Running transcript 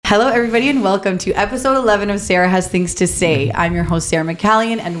Hello, everybody, and welcome to episode 11 of Sarah Has Things to Say. I'm your host, Sarah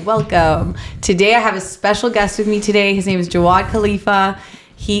McCallion, and welcome. Today, I have a special guest with me today. His name is Jawad Khalifa.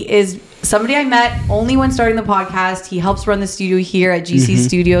 He is somebody I met only when starting the podcast. He helps run the studio here at GC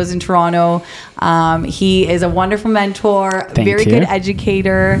Studios in Toronto. He is a wonderful mentor, very good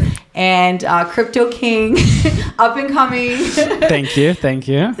educator, and crypto king, up and coming. Thank you.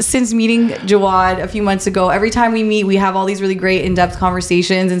 Since meeting Jawad a few months ago, every time we meet, we have all these really great in-depth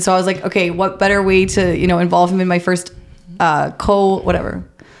conversations. And so I was like, okay, what better way to, involve him in my first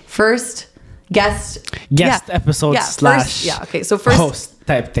first guest episode / first host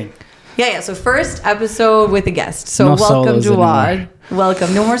type thing. So first episode with a guest. So no welcome, Jawad. Anymore.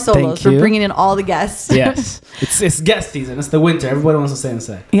 Welcome. No more solos. We're bringing in all the guests. Yes. It's guest season. It's the winter. Everybody wants to stay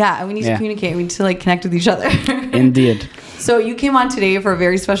inside. Yeah, and we need to communicate. We need to connect with each other. Indeed. So you came on today for a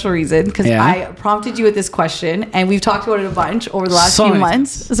very special reason because I prompted you with this question, and we've talked about it a bunch over the last few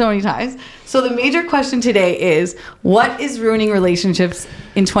months. So many times. So the major question today is, what is ruining relationships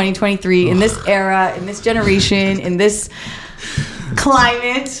in 2023, in this era, in this generation, in this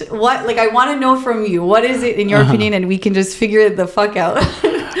climate? I want to know from you, what is it in your opinion, and we can just figure the fuck out.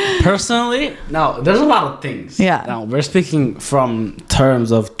 Personally, now there's a lot of things. Now we're speaking from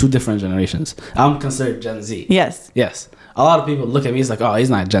terms of two different generations. I'm considered Gen Z. Yes. A lot of people look at me, it's like, oh, he's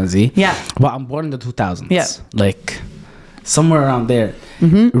not Gen Z. But I'm born in the 2000s. Somewhere around there.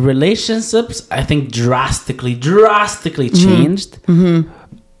 Relationships, I think, drastically changed.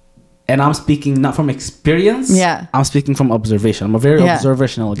 And I'm speaking not from experience. I'm speaking from observation. I'm a very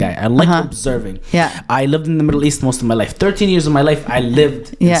observational guy. I like observing. I lived in the Middle East most of my life. 13 years of my life, I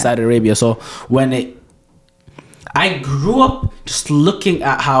lived in Saudi Arabia. So I grew up just looking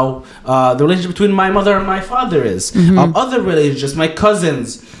at how the relationship between my mother and my father is. Other relationships, my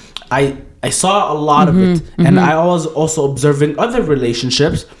cousins. I saw a lot of it. And I was also observing other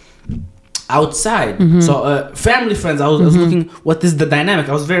relationships outside. So family, friends, I was looking, what is the dynamic?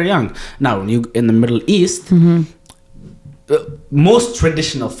 I was very young. Now when you in the Middle East, most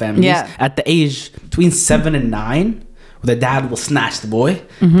traditional families at the age between 7 and 9, the dad will snatch the boy.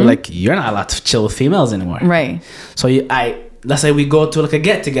 But you're not allowed to chill with females anymore, right? So let's say we go to a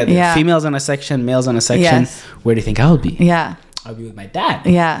get together, females on a section, males on a section. Where do you think I would be? I'll be with my dad,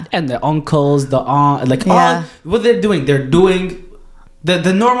 and the uncles, the aunt, all what they're doing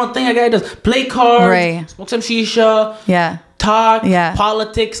the normal thing a guy does: play cards, smoke some shisha, talk,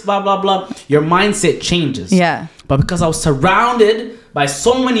 politics, blah blah blah. Your mindset changes. But because I was surrounded by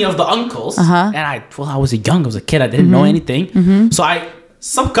so many of the uncles, and I was young, I was a kid, I didn't know anything, so I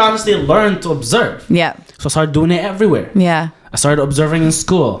subconsciously learned to observe. So I started doing it everywhere. I started observing in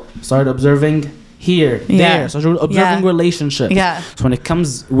school. Started observing here, there. So I started observing relationships. So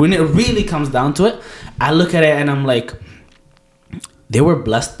when it really comes down to it, I look at it and I'm like, they were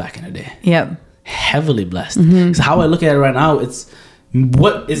blessed back in the day. Heavily blessed. So how I look at it right now, it's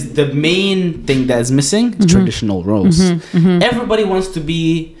what is the main thing that is missing? Traditional roles. Everybody wants to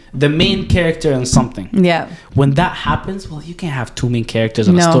be the main character in something. When that happens, you can't have two main characters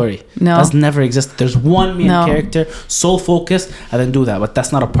in a story. That's never existed. There's one main character, sole focus, and then do that. But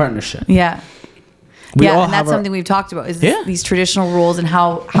that's not a partnership. And that's something we've talked about, is these traditional roles and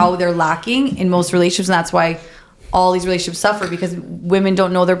how they're lacking in most relationships. And that's why all these relationships suffer, because women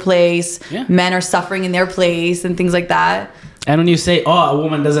don't know their place. Men are suffering in their place and things like that. And when you say, a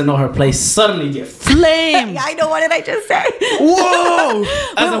woman doesn't know her place, suddenly you get flamed. I know, what did I just say? Whoa!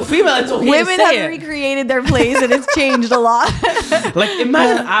 As a female, it's okay women to say have recreated their place, and it's changed a lot.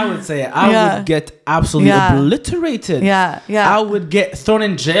 Imagine I would say it. I would get absolutely obliterated. I would get thrown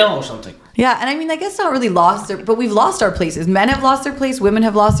in jail or something. And I mean, I guess not really but we've lost our places. Men have lost their place, women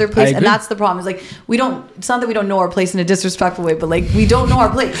have lost their place, and that's the problem. It's it's not that we don't know our place in a disrespectful way, but we don't know our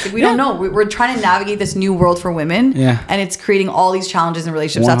place. We don't know. We're trying to navigate this new world for women, and it's creating all these challenges in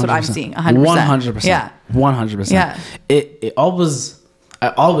relationships. 100%. That's what I'm seeing. 100%. 100%. 100%. It I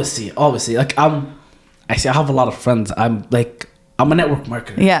always see. I have a lot of friends. I'm a network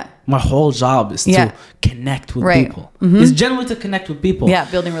marketer. My whole job is to connect with people. It's generally to connect with people.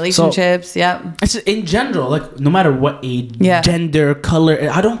 Building relationships. It's in general, no matter what age, gender, color,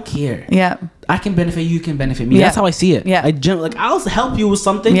 I don't care. I can benefit you, can benefit me. That's how I see it. I'll help you with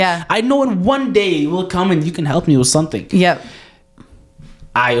something. I know in one day you will come and you can help me with something.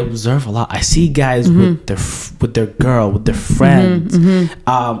 I observe a lot. I see guys with their girl, with their friends.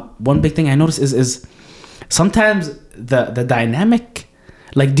 One big thing I notice is sometimes the dynamic,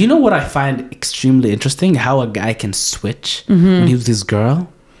 do you know what I find extremely interesting? How a guy can switch when he's with his girl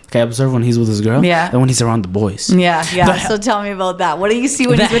I observe when he's with his girl. Yeah. And when he's around the boys. Yeah. So tell me about that. What do you see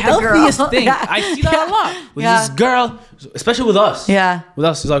when he's with the girl? The healthiest thing. I see that a lot. With his girl, especially with us. Yeah. With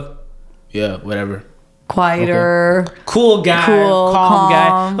us, he's like, yeah, whatever. Quieter, okay. Cool guy, calm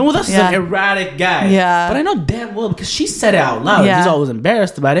guy. And with us, he's an erratic guy. Yeah. But I know damn well because she said it out loud. Yeah. He's always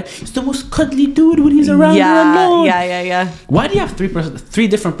embarrassed about it. He's the most cuddly dude when he's around her alone. Yeah. Why do you have three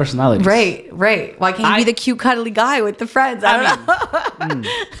different personalities? Right. Why can't you be the cute cuddly guy with the friends? I don't know.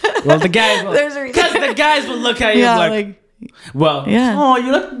 Well, the guys because the guys will look at you like well, oh,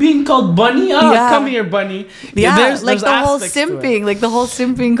 you like being called Bunny? Oh, come here, Bunny. Yeah, there's the whole simping, like the whole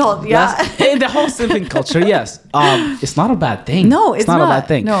simping culture. Yeah, the whole simping culture. Yes, it's not a bad thing. No, it's not a bad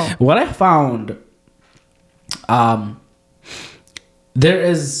thing. No, what I found, there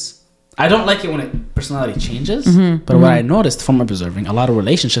is. I don't like it when personality changes. But what I noticed from observing a lot of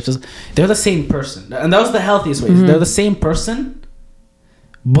relationships is they're the same person, and that was the healthiest way. They're the same person,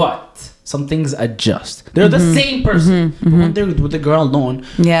 but some things adjust. They're the same person. But when they're with the girl alone,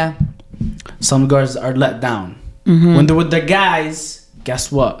 some girls are let down. When they're with the guys, guess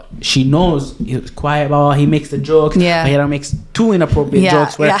what? She knows he's quiet about. He makes the jokes. But he makes too inappropriate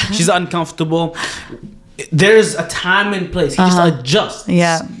jokes where she's uncomfortable. There's a time and place. He just adjusts.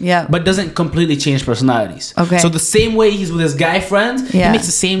 But doesn't completely change personalities. Okay. So the same way he's with his guy friends, he makes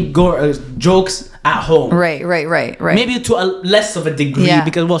the same jokes at home. Right. Maybe to a less of a degree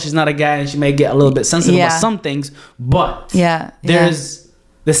because she's not a guy and she may get a little bit sensitive about some things. But there's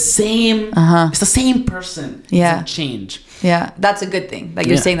the same. It's the same person. It doesn't change. Yeah, that's a good thing that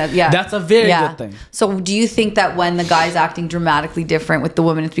you're saying that. Yeah, that's a very good thing. So do you think that when the guy's acting dramatically different with the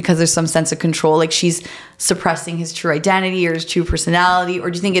woman, it's because there's some sense of control, like she's suppressing his true identity or his true personality, or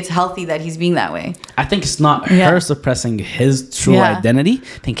do you think it's healthy that he's being that way? I think it's not her suppressing his true identity.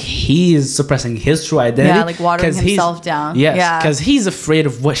 I think he is suppressing his true identity. Yeah, like watering himself down. Yes, because he's afraid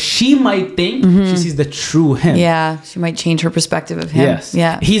of what she might think. She sees the true him. Yeah, she might change her perspective of him.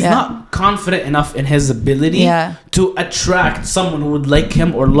 Yes. He's not confident enough in his ability to attract someone who would like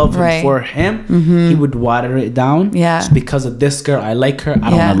him or love him for him. He would water it down. Just because of this girl, I like her, I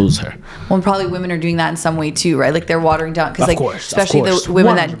don't want to lose her. Well, probably women are doing that in some way too, right? Like they're watering down because especially the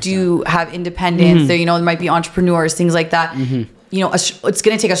women 100%. That do have independence, they there might be entrepreneurs, things like that. It's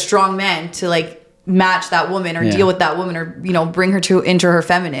going to take a strong man to like match that woman or deal with that woman or bring her into her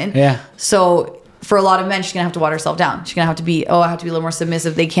feminine. So for a lot of men, she's gonna have to water herself down. She's gonna have to be, I have to be a little more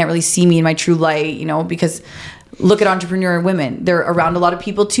submissive. They can't really see me in my true light, because look at entrepreneur women. They're around a lot of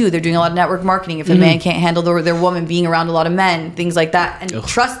people too. They're doing a lot of network marketing. If a man can't handle their woman being around a lot of men, things like that, and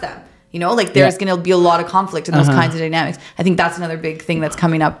trust them, like there's going to be a lot of conflict in those kinds of dynamics. I think that's another big thing that's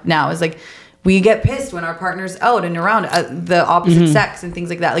coming up now is like, we get pissed when our partner's out and around the opposite sex and things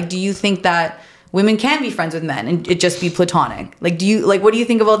like that. Like, do you think that women can be friends with men and it just be platonic? Like, what do you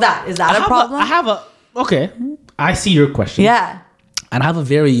think about that? Is that a problem? Okay. I see your question. Yeah. And I have a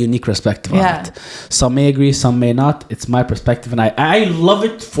very unique perspective on it. Some may agree, some may not. It's my perspective. And I love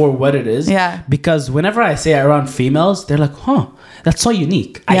it for what it is. Yeah. Because whenever I say it around females, they're like, that's so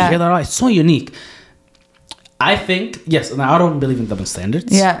unique. I hear that a lot. It's so unique. I think, yes, and I don't believe in double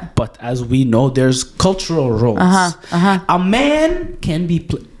standards. Yeah. But as we know, there's cultural roles. A man can be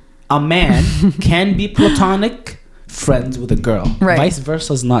platonic friends with a girl. Right. Vice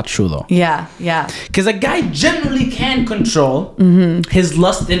versa is not true though. Yeah. Because a guy generally can control his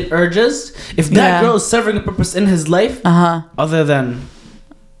lust and urges if that girl is serving a purpose in his life other than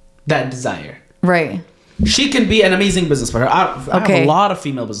that desire. Right. She can be an amazing business partner. I have a lot of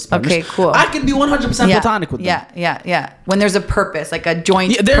female business partners. Okay, cool. I can be 100% platonic with them. Yeah. When there's a purpose, like a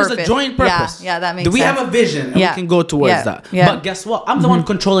joint purpose. There's a joint purpose. Yeah, that makes sense. We have a vision and we can go towards that. Yeah. But guess what? I'm the one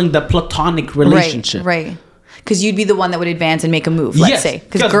controlling the platonic relationship. Right. Because you'd be the one that would advance and make a move, let's say.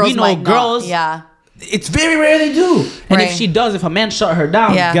 Because girls might not. Yeah. It's very rare they do. And if a man shut her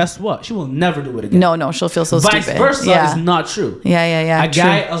down, guess what? She will never do it again. No, she'll feel so Vice stupid. Vice versa is not true. Yeah. A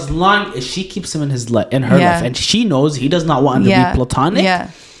guy, as long as she keeps him in her life and she knows he does not want him to be platonic,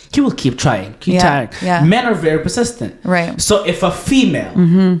 he will keep trying. Yeah. Men are very persistent. Right. So if a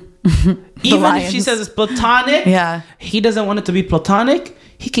female, even if she says it's platonic, he doesn't want it to be platonic,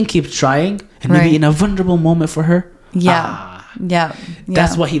 he can keep trying and maybe in a vulnerable moment for her.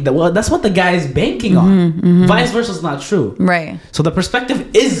 That's what that's what the guy is banking on. Vice versa is not true. Right. So the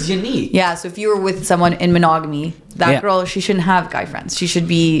perspective is unique. Yeah. So if you were with someone in monogamy, that girl, she shouldn't have guy friends. She should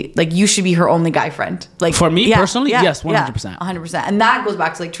be like, you should be her only guy friend. Like for me personally, yes, 100%. 100%. And that goes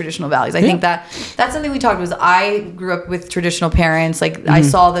back to like traditional values. I think that's something we talked about. I grew up with traditional parents. Like I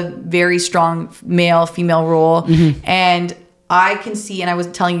saw the very strong male female role and I can see, and I was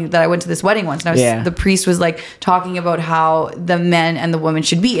telling you that I went to this wedding once, and the priest was like talking about how the men and the women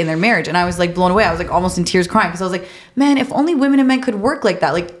should be in their marriage, and I was like blown away. I was like almost in tears, crying, because I was like, man, if only women and men could work like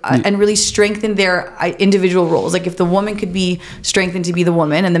that, like and really strengthen their individual roles. Like if the woman could be strengthened to be the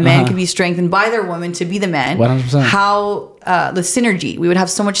woman, and the man could be strengthened by their woman to be the man. 100%. How the synergy, we would have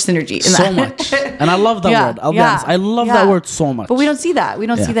so much synergy in so much. And I love that word. I'll be honest, I love that word so much. But we don't see that. We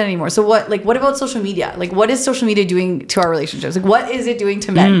don't see that anymore. So what about social media? Like, what is social media doing to our relationships? Like, what is it doing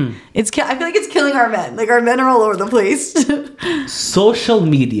to men? I feel like it's killing our men. Like, our men are all over the place. Social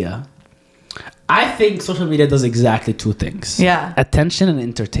media. I think social media does exactly two things. Yeah. Attention and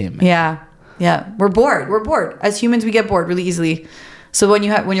entertainment. Yeah. Yeah. We're bored. As humans, we get bored really easily. So when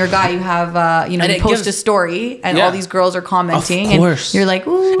you're a guy, you have you post a story, and all these girls are commenting, and you're like,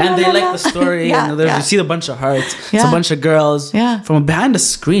 ooh, and they like the story, and you see a bunch of hearts. It's a bunch of girls. Yeah. From behind the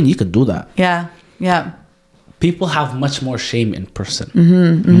screen, you could do that. Yeah. Yeah. People have much more shame in person.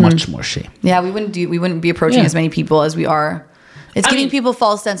 Much more shame. Yeah, we wouldn't be approaching as many people as we are. It's giving people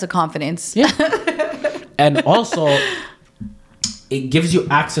false sense of confidence. Yeah. And also, it gives you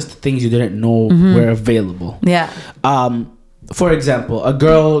access to things you didn't know were available. Yeah. For example, a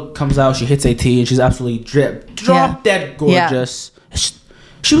girl comes out, she hits 18, she's absolutely drop dead gorgeous. Yeah.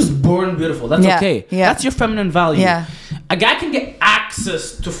 She was born beautiful. That's okay. Yeah. That's your feminine value. Yeah. A guy can get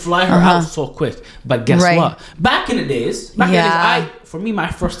access to fly her out so quick. But guess what? Back in the days, for me,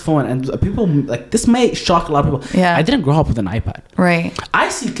 my first phone, and people, like, this may shock a lot of people. Yeah. I didn't grow up with an iPad. Right. I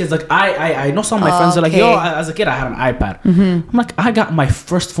see kids, like, I know some of my friends are like, yo, as a kid, I had an iPad. I'm like, I got my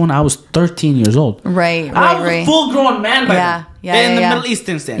first phone, I was 13 years old. Right. I was a full grown man by then. In the Middle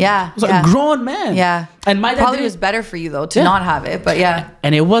Eastern stand. Yeah. I was a grown man. Yeah. And my dad probably was better for you though to not have it, but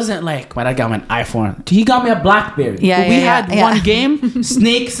And it wasn't like my dad got me an iPhone. He got me a BlackBerry. Yeah. We had one game,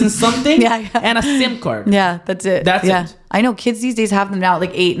 snakes and something, and a SIM card. Yeah, that's it. That's it. I know kids these days have them now at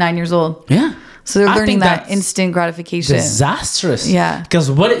like 8, 9 years old. Yeah. So they're learning that instant gratification. Disastrous. Yeah. Because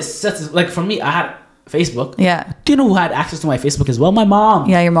what it sets, like for me, I had Facebook. Yeah. Do you know who had access to my Facebook as well? My mom.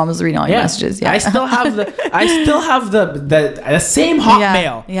 Yeah, your mom was reading all your messages. Yeah. I still have the same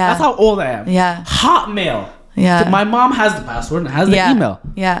Hotmail. Yeah. That's how old I am. Yeah. Hotmail. Yeah. My mom has the password and has the email.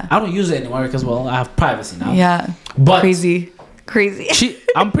 Yeah. I don't use it anymore because, well, I have privacy now. Yeah. But crazy.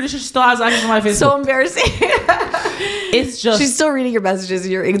 I'm pretty sure she still has access to my Facebook. So embarrassing. It's just she's still reading your messages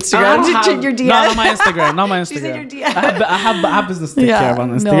in your Instagram, your DM. Not my Instagram. Not my Instagram. She's in your DM. I have business to take care of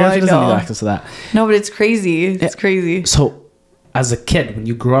on Instagram. She doesn't need access to that. No, but it's crazy. It's crazy. So, as a kid, when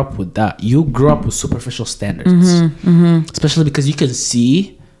you grow up with that, you grow up with superficial standards, especially because you can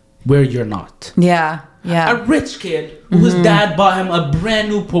see where you're not. Yeah. Yeah. A rich kid whose dad bought him a brand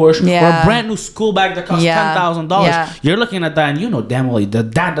new Porsche or a brand new school bag that cost $10,000. Yeah. You're looking at that and you know damn well the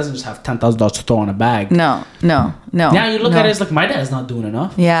dad doesn't just have $10,000 to throw in a bag. No. Now you look at it, it's like my dad's not doing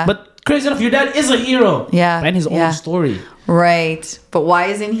enough. Yeah. But crazy enough, your dad is a hero. Yeah. And his own story. Right. But why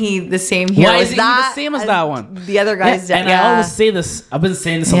isn't he the same hero? Why isn't he the same as that one? The other guy's dad. And I always say this. I've been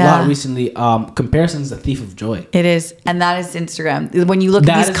saying this a lot recently. Comparison is the thief of joy. It is. And that is Instagram. When you look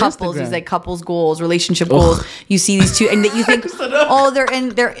at these couples, these like couples goals, relationship goals, you see these two and you think, oh, they're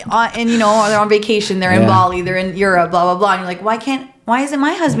on vacation, they're in Bali, they're in Europe, blah, blah, blah. And you're like, why isn't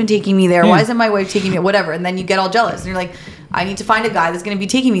my husband taking me there? Why isn't my wife taking me? Whatever. And then you get all jealous and you're like, I need to find a guy that's going to be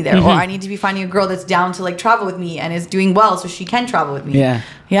taking me there, or I need to be finding a girl that's down to like travel with me and is doing well so she can travel with me. Yeah.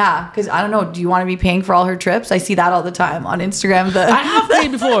 Because I don't know. Do you want to be paying for all her trips? I see that all the time on Instagram. I have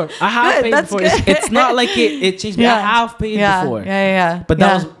paid before. It's not like it changed me. I have paid before. Yeah. But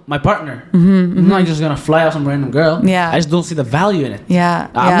that was my partner. I'm not just gonna fly out some random girl. I just don't see the value in it.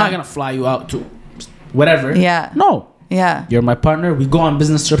 I'm not gonna fly you out to whatever. No. Yeah. You're my partner. We go on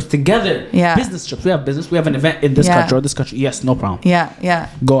business trips together. Yeah. Business trips. We have business. We have an event in this country or this country. Yes, no problem. Yeah.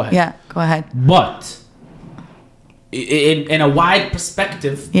 Go ahead. Yeah, go ahead. But in a wide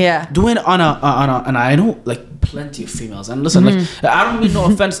perspective, doing on a and I know like plenty of females. And listen, like I don't mean no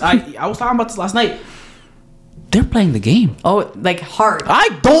offense. I was talking about this last night. They're playing the game. Oh, like hard. I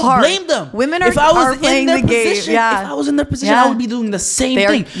don't blame them. Women are playing the game. If I was in their position, I would be doing the same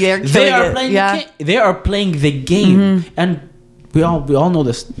thing. They are playing the game. And we all know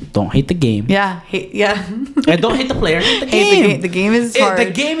this. Don't hate the game. And don't hate the player. Hate the game. The game is hard.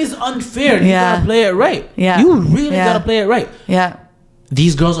 The game is unfair. You gotta play it right. You really gotta play it right.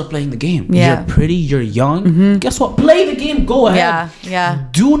 These girls are playing the game. You're pretty, you're young. Guess what? Play the game. Go ahead.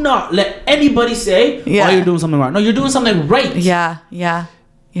 Do not let anybody say, oh, you're doing something wrong. No, you're doing something right. Yeah.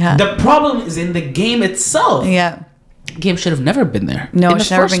 The problem is in the game itself. game should have never been there. No, it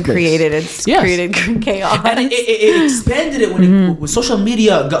should never been created. It's created chaos. And it expanded it when social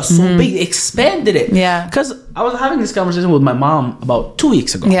media got so big. It expanded it. Yeah. Because I was having this conversation with my mom about 2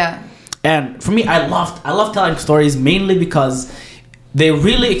 weeks ago. Yeah. And for me, I love telling stories mainly because they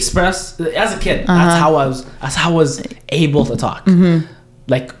really express, as a kid, that's how I was able to talk.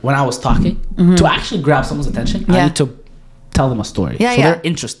 Like when I was talking, to actually grab someone's attention, I need to tell them a story. So they're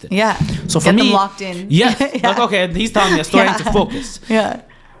interested. Yeah. So for me, them locked in. Yes. Like, okay, he's telling me a story, I need to focus. Yeah.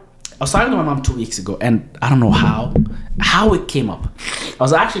 I was talking to my mom 2 weeks ago, and I don't know how it came up. I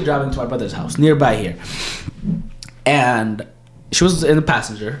was actually driving to my brother's house nearby here, and she was in the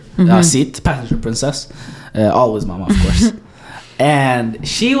passenger seat, passenger princess, always mama, of course. And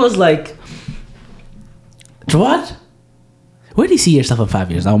she was like, Jawad, where do you see yourself in 5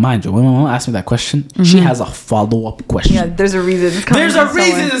 years? Now, mind you, when my mom asked me that question, she has a follow-up question. Yeah, there's a reason it's coming. There's a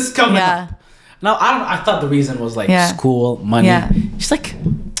reason it's coming up. Now, I thought the reason was like school, money. Yeah. She's like,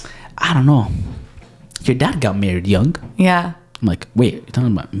 I don't know. Your dad got married young. Yeah. I'm like, wait, you're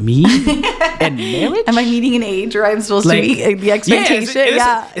talking about me and marriage? Am I meeting an age where I'm supposed to be the expectation? Is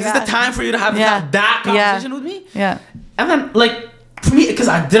this the time for you to have that conversation with me? Yeah. And then, like, for me, because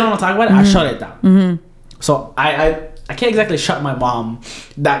I didn't want to talk about it, I shut it down. So I can't exactly shut my mom.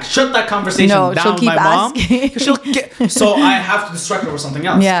 Shut that conversation down she'll keep with my mom. So I have to distract her with something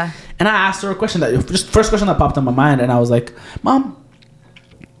else. Yeah. And I asked her a question first question that popped in my mind, and I was like, Mom,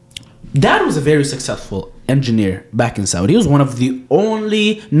 Dad was a very successful engineer back in Saudi. He was one of the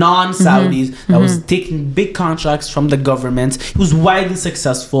only non-Saudis that was taking big contracts from the government. He was widely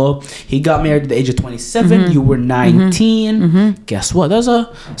successful. He got married at the age of 27. You were 19. Guess what?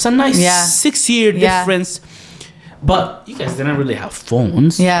 It's a nice 6-year difference. But you guys didn't really have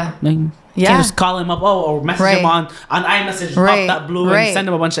phones. Yeah. Like, you can't just call him up or message him on iMessage up that blue and send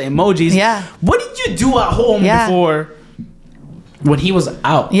him a bunch of emojis. Yeah. What did you do at home before when he was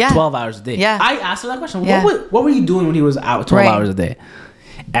out 12 hours a day? Yeah. I asked her that question. What were you doing when he was out 12 hours a day?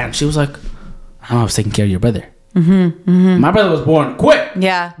 And she was like, I was taking care of your brother. My brother was born quick.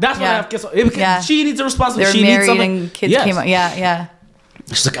 Yeah. That's what I have kids. She needs a responsibility. She needs something. And kids came out. Yeah.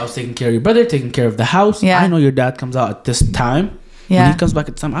 She's like, I was taking care of your brother, taking care of the house. I know your dad comes out at this time. When he comes back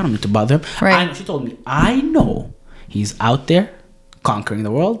at this time, I don't need to bother him. Right. She told me, I know he's out there conquering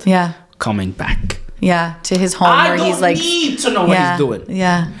the world. Yeah. Coming back. Yeah. To his home where he's like. I don't need to know what he's doing.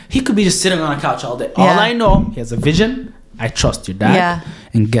 Yeah. He could be just sitting on a couch all day. All I know, he has a vision. I trust your dad. Yeah.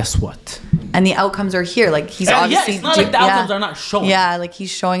 And guess what? And the outcomes are here. Like he's obviously. It's not like the outcomes are not showing. Yeah, like he's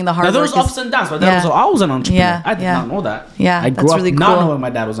showing the hard work. There was ups and downs. My dad was always an entrepreneur. I did not know that. Yeah, I grew up really not knowing my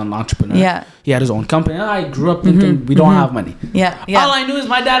dad was an entrepreneur. Yeah. He had his own company. I grew up thinking we don't have money. Yeah. All I knew is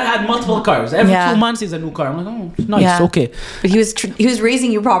my dad had multiple cars. Every 2 months he's a new car. I'm like, oh, nice, okay. But he was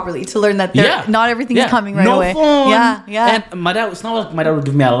raising you properly to learn that not everything is coming right away. No phone. Yeah. And my dad, it's not like my dad would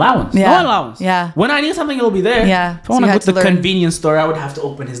give me an allowance. Yeah. No allowance. Yeah. When I need something, it'll be there. Yeah. If I want to go to the convenience store, I would have to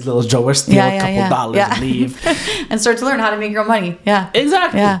open his little drawer, steal a couple dollars, and leave. And start to learn how to make your own money. Yeah.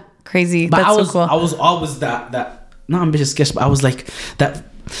 Exactly. Yeah. Crazy. But That's so cool. I was always that not ambitious sketch, but I was like that.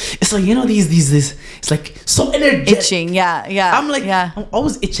 It's like, you know, these it's like so energetic. Itching. Yeah. I'm like, I'm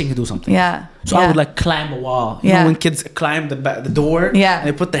always itching to do something. Yeah. So I would like climb a wall. You know when kids climb the door? Yeah. And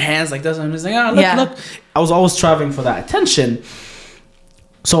they put their hands like this, and I'm just like, look. I was always striving for that attention.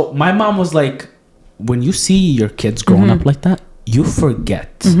 So my mom was like, when you see your kids growing up like that, you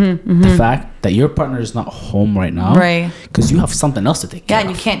forget the fact that your partner is not home right now. Right. Because you have something else to take care of. Yeah,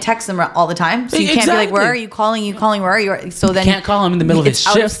 and you can't text them all the time. So you can't be like, where are you calling? Where are you? So then you can't call him in the middle of his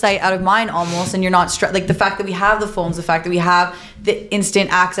shift. It's out of sight, out of mind almost. And you're not like the fact that we have the phones, the fact that we have the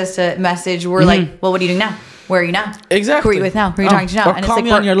instant access to message. We're like, well, what are you doing now? Where are you now? Exactly. Who are you with now? Who are you talking to now? Or and call it's like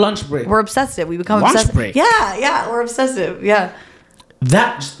me on your lunch break. We're obsessive. We become lunch obsessive. Break. Yeah, we're obsessive. Yeah.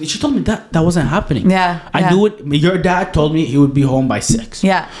 She told me that wasn't happening. Yeah. I knew it. Your dad told me he would be home by 6.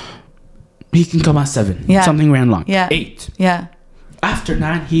 Yeah. He can come at 7. Yeah. Something ran long. Yeah. 8. Yeah. After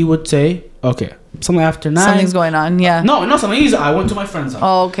 9, he would say, okay, something after 9. Something's going on. Yeah. No, not something easy. I went to my friend's house.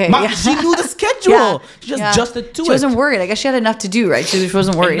 Oh, okay. She knew the schedule. She just adjusted to it. She wasn't worried. I guess she had enough to do, right? She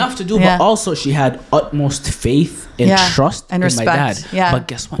wasn't worried. Enough to do, but also she had utmost faith and trust and respect. In my dad. Yeah. But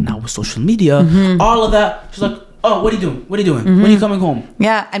guess what? Now with social media, all of that, she's like, oh, what are you doing? What are you doing? When are you coming home?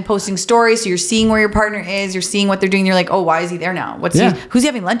 Yeah, and posting stories. So you're seeing where your partner is. You're seeing what they're doing. You're like, oh, why is he there now? Who's he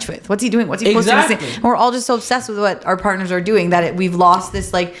having lunch with? What's he doing? What's he posting? And we're all just so obsessed with what our partners are doing that we've lost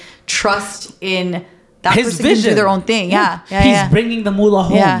this like trust in that his person vision. Can do their own thing. Yeah. He's bringing the moolah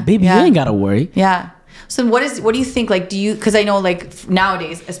home. Baby, you ain't got to worry. Yeah. So what do you think, like, because I know, like,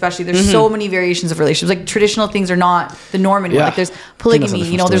 nowadays, especially, there's so many variations of relationships. Like, traditional things are not the norm anymore. Like, there's polygamy,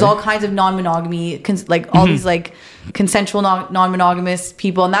 you know, there's all kinds of non-monogamy, like, all these, like, consensual non-monogamous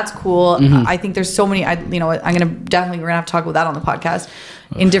people, and that's cool. I think there's so many, we're gonna have to talk about that on the podcast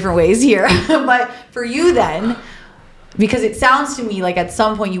in different ways here. But for you then, because it sounds to me like at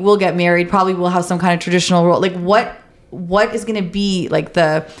some point you will get married, probably will have some kind of traditional role. Like, what is going to be like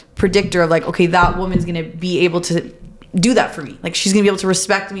the predictor of, like, okay, that woman's going to be able to do that for me? Like, she's going to be able to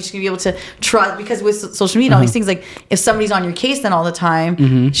respect me. She's going to be able to trust, because with social media and all these things, like, if somebody's on your case then all the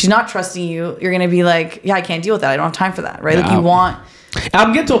time, she's not trusting you, you're going to be like, yeah, I can't deal with that. I don't have time for that. Right. Like, you want,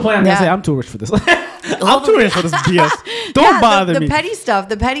 I'm getting to a point I'm going to say, I'm too rich for this. I'm too rich for this BS. Don't bother me. The petty stuff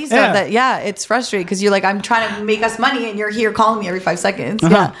that, it's frustrating because you're like, I'm trying to make us money and you're here calling me every 5 seconds.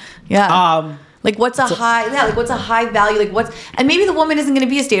 Yeah. Like, what's a high value? Like, and maybe the woman isn't going to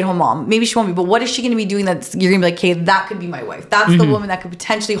be a stay-at-home mom. Maybe she won't be, but what is she going to be doing that you're going to be like, okay, that could be my wife. That's the woman that could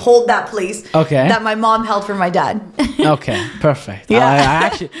potentially hold that place that my mom held for my dad. Okay, perfect.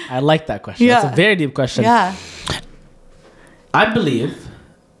 Yeah. I like that question. Yeah. That's a very deep question. Yeah. I believe,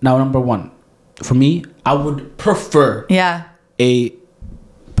 now, number one, for me, I would prefer a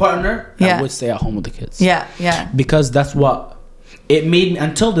partner that would stay at home with the kids. Yeah. Because that's what it made me,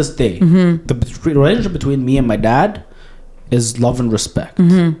 until this day, the relationship between me and my dad is love and respect.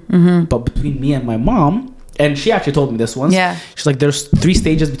 But between me and my mom, and she actually told me this once. Yeah. She's like, there's 3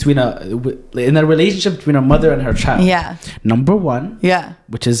 stages in a relationship between a mother and her child. Yeah. Number 1. Yeah.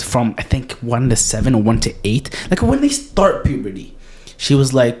 Which is from, I think, 1 to 7 or 1 to 8. Like, when they start puberty, she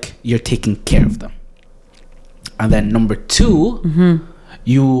was like, you're taking care of them. And then number 2,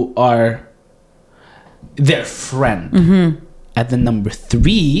 you are their friend. And then number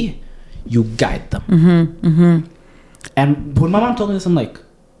 3, you guide them. And when my mom told me this, I'm like,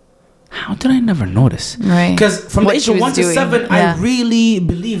 how did I never notice? Right. Because from the age of 1 to 7, I really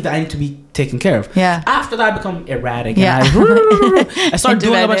believe that I need to be taken care of. Yeah. After that, I become erratic. And I start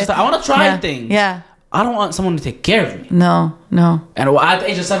doing a bunch of stuff. I want to try things. Yeah. I don't want someone to take care of me. No. And at the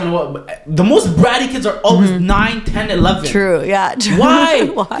age of 7, the most bratty kids are always 9, 10, 11. True. Yeah. True. Why?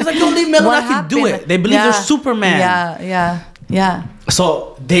 Because like, don't leave me alone. I can do it. They believe they're Superman. Yeah.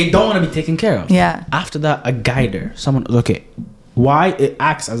 So they don't want to be taken care of. Yeah. After that, a guider, someone, okay, why it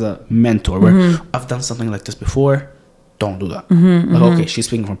acts as a mentor, where I've done something like this before, don't do that. Like, okay, she's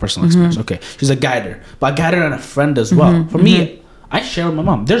speaking from personal experience. Okay, she's a guider, but a guider and a friend as well. For me, I share with my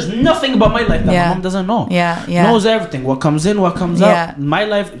mom. There's nothing about my life that my mom doesn't know. Knows everything. What comes in, what comes out. My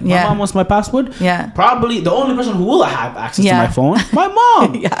life, my mom wants my password. Probably the only person who will have access to my phone, my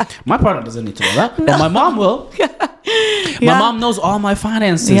mom. My partner doesn't need to know that, but my mom will. My mom knows all my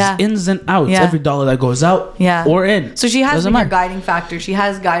finances, ins and outs, every dollar that goes out or in. So she has been your guiding factor. She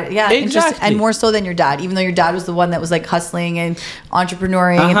has guided, exactly. And more so than your dad, even though your dad was the one that was like hustling and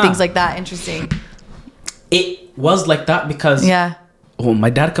entrepreneuring and things like that. Interesting. It was like that because my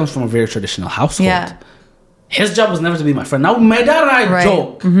dad comes from a very traditional household. His job was never to be my friend. Now my dad and I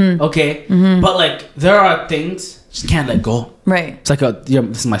joke, okay, but like there are things just can't let go. Right. It's like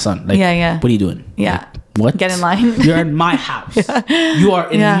this is my son. Like, what are you doing? Yeah. Like, what? Get in line. You're in my house. You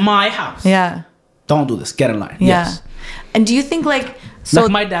are in my house. Yeah. Don't do this. Get in line. Yes. And do you think like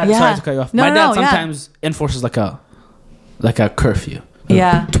my dad? Sorry to cut you off. My dad sometimes enforces like a curfew.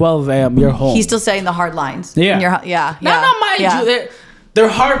 12 a.m. You're home. He's still saying the hard lines. No, mind you. They're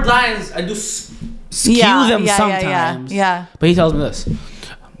hard lines. I do skew them sometimes. Yeah. But he tells me this.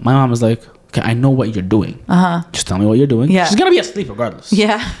 My mom is like, okay, I know what you're doing. Just tell me what you're doing. Yeah. She's gonna be asleep regardless.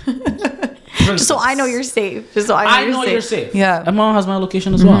 Yeah. Just so I know you're safe. Just so I know you're safe. Yeah. And my mom has my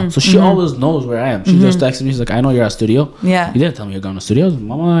location as well. So she always knows where I am. She just texts me. She's like, I know you're at studio. Yeah. You didn't tell me you're going to studio.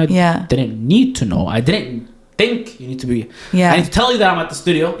 Mama, I didn't need to know. I didn't think you need to be. Yeah. I need to tell you that I'm at the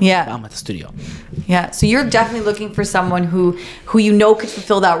studio. Yeah. I'm at the studio. Yeah. So you're definitely looking for someone who you know could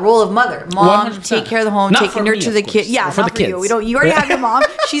fulfill that role of mother. Mom, 100%. Take care of the home, nurture the kid. Yeah, for not the kids. You. You already have your mom.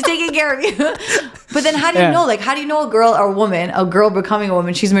 She's taking care of you. But then how do you know? Like, how do you know a girl becoming a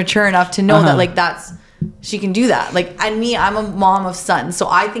woman, she's mature enough to know that like she can do that. Like, and me, I'm a mom of sons. So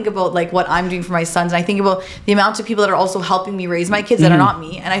I think about like what I'm doing for my sons. And I think about the amount of people that are also helping me raise my kids that are not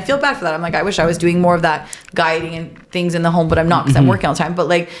me. And I feel bad for that. I'm like, I wish I was doing more of that guiding and things in the home, but I'm not because I'm working all the time. But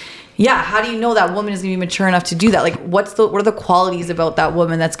like, how do you know that woman is going to be mature enough to do that? Like, what are the qualities about that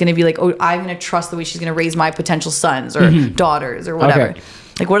woman that's going to be like, oh, I'm going to trust the way she's going to raise my potential sons or daughters or whatever. Okay.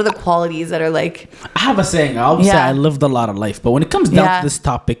 Like, what are the qualities that are like... I have a saying. I always say I lived a lot of life. But when it comes down to this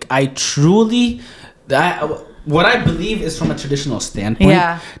topic, I truly... what I believe is from a traditional standpoint.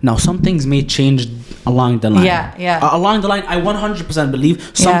 Yeah. Now, some things may change along the line. Along the line, I 100%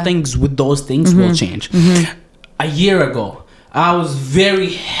 believe some things with those things will change. A year ago, I was very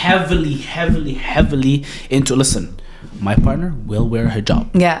heavily into, listen, my partner will wear a hijab.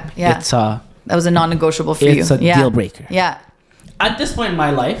 It's that was a non-negotiable for you. It's a deal breaker. Yeah. At this point in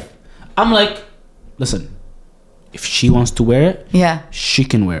my life, I'm like, listen, if she wants to wear it, she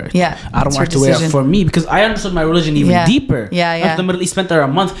can wear it. I don't want to wear it for me, because I understood my religion even deeper. After the Middle East, spent there a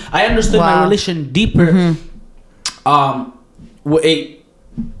month. I understood my religion deeper.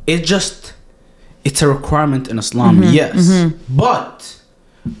 It's a requirement in Islam, yes, but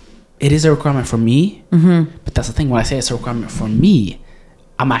it is a requirement for me. But that's the thing. When I say it's a requirement for me,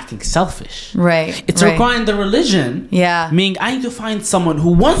 I'm acting selfish. Right. It's requiring the religion. Meaning I need to find someone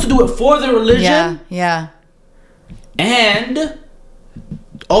who wants to do it for the religion. And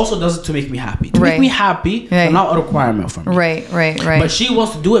also does it to make me happy. To make me happy, but not a requirement for me. Right. But she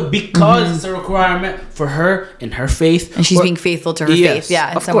wants to do it because it's a requirement for her in her faith. And she's being faithful to her faith. Yeah.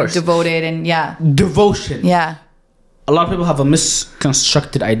 And of course. Devoted and Devotion. Yeah. A lot of people have a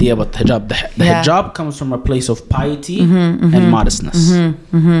misconstructed idea about the hijab. The hijab comes from a place of piety and modestness.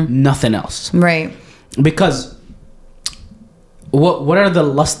 Nothing else. Right. Because what are the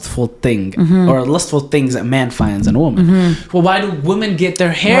lustful things that man finds in a woman? Well, why do women get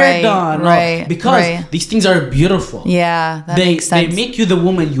their hair done? Because these things are beautiful. That makes sense. They make you the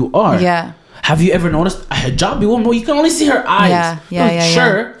woman you are. Have you ever noticed a hijabi woman? Well, you can only see her eyes.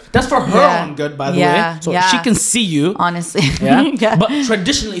 Sure. That's for her own good, by the way. So she can see you. Honestly. But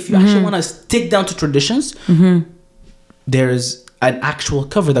traditionally, if you actually want to stick down to traditions, there's an actual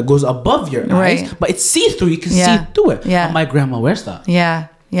cover that goes above your eyes, but it's see-through. You can see through it. And my grandma wears that.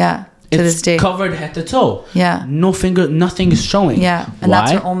 To this day, covered head to toe. No finger, nothing is showing. And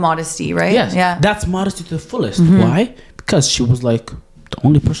that's her own modesty, right? That's modesty to the fullest. Why? Because she was like, the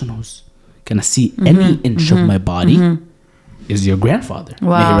only person who's gonna see any inch of my body is your grandfather.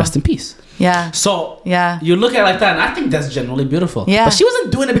 May he rest in peace. So you look at it like that, and I think that's generally beautiful. But she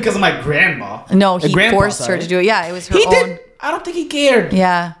wasn't doing it because of my grandma. No, he forced her to do it. It was her own. I don't think he cared.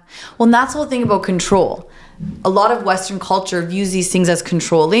 Well, and that's the whole thing about control. A lot of Western culture views these things as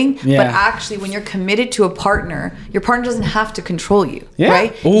controlling, but actually when you're committed to a partner, your partner doesn't have to control you,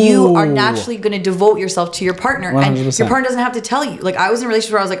 right? Ooh. You are naturally going to devote yourself to your partner 100%. And your partner doesn't have to tell you. Like, I was in a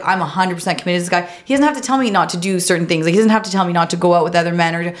relationship where I was like, I'm 100% committed to this guy. He doesn't have to tell me not to do certain things. Like, he doesn't have to tell me not to go out with other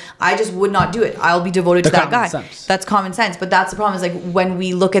men, I just would not do it. I'll be devoted to that guy. Sense. That's common sense. But that's the problem, is like when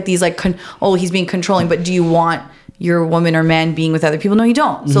we look at these like, he's being controlling, but do you want your woman or man being with other people? No, you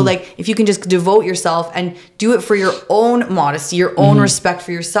don't. So like, if you can just devote yourself and do it for your own modesty, your own respect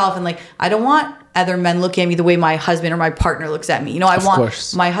for yourself, and like, I don't want other men looking at me the way my husband or my partner looks at me. I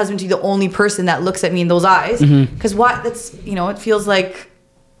want my husband to be the only person that looks at me in those eyes. Because that's it feels like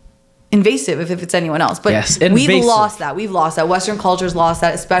invasive if it's anyone else. But we've lost that. Western culture's lost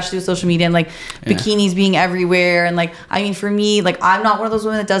that, especially with social media and like bikinis being everywhere. And like, I mean, for me, like, I'm not one of those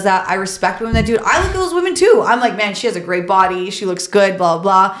women that does that. I respect women that do it. I look at those women too. I'm like, man, she has a great body. She looks good, blah,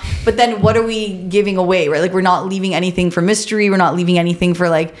 blah. But then what are we giving away, right? Like, we're not leaving anything for mystery. We're not leaving anything for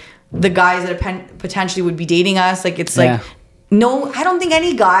like the guys that potentially would be dating us. Like, it's like, no, I don't think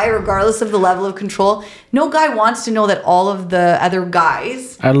any guy, regardless of the level of control, no guy wants to know that all of the other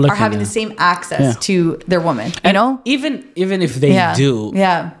guys are having the same access to their woman. Even if they do,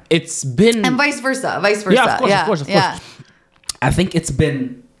 it's been, and vice versa. Of course. I think it's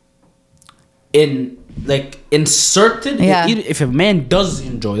been inserted. Even if a man does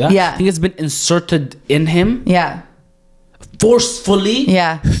enjoy that, I think it's been inserted in him. Forcefully.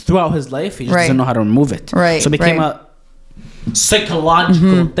 Throughout his life, he just doesn't know how to remove it. So it became a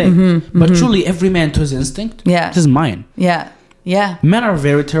psychological thing. But truly, every man to his instinct. This is mine. Men are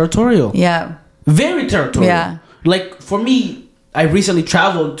very territorial. Very territorial. Like, for me, I recently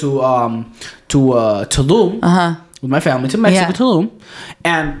traveled to Tulum with my family, to Mexico, Tulum,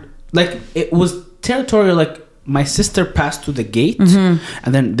 and like, it was territorial. Like, my sister passed through the gate, and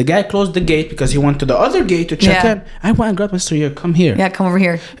then the guy closed the gate because he went to the other gate to check in. I went and grabbed my sister. Here, come here. Come over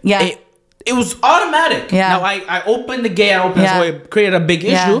here. It was automatic. Now I opened the gate, so it created a big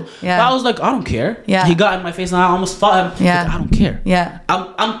issue. But I was like, I don't care. He got in my face and I almost fought him. Like, I don't care.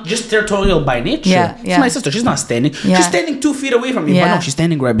 I'm just territorial by nature. It's my sister. She's not standing. She's standing 2 feet away from me. But no, she's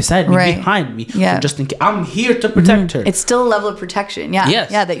standing right beside me, behind me. So just in case, I'm here to protect her. It's still a level of protection. I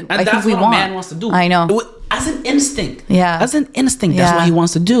think that's we what want. A man wants to do. I know. As an instinct. As an instinct, that's what he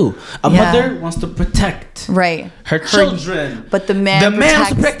wants to do. A mother wants to protect her children. But the man wants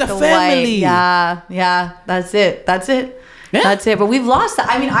to protect the family. Wife. That's it. Yeah. That's it. But we've lost that.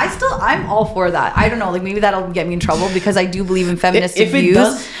 I mean, I'm all for that. I don't know. Like, maybe that'll get me in trouble because I do believe in feminist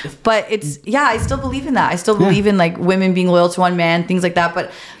views. But I still believe in that. I still believe in like women being loyal to one man, things like that.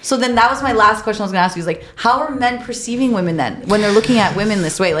 But so then that was my last question I was going to ask you is like, how are men perceiving women then when they're looking at women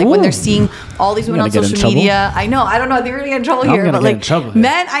this way? Like when they're seeing all these women on social media. I know. I don't know. They're going to get in trouble here. But like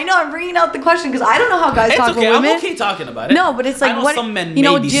men, I know I'm bringing out the question because I don't know how guys talk about women. I'm okay talking about it. No, but it's like what some men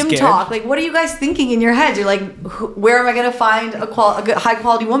gym talk. Like what are you guys thinking in your heads? You're like, where am I going to find a good, high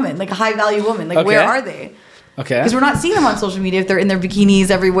quality woman, like a high value woman? Like where are they? Okay. Because we're not seeing them on social media if they're in their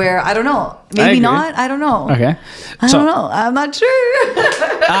bikinis everywhere. I don't know. Maybe not. I don't know. Okay. I don't know. I'm not sure.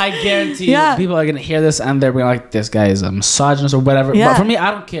 I guarantee you people are going to hear this and they're like, this guy is a misogynist or whatever. Yeah. But for me,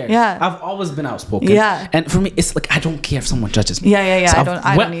 I don't care. Yeah. I've always been outspoken. Yeah. And for me, it's like, I don't care if someone judges me. Yeah. So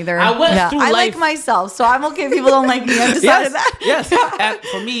I don't either. I went through life. I like myself, so I'm okay if people don't like me. I've decided that. Yes. And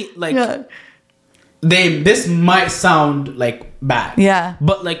for me, like, this might sound like bad. Yeah.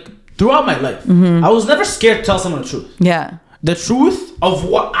 But like, throughout my life, I was never scared to tell someone the truth. Yeah. The truth of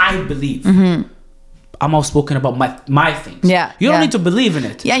what I believe. I'm outspoken about my things. Yeah. You don't need to believe in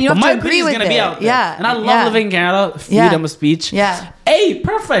it. Yeah, you don't have to agree with it. But my opinion is going to be out there. Yeah. And I love living in Canada. Freedom of speech. Yeah. Hey,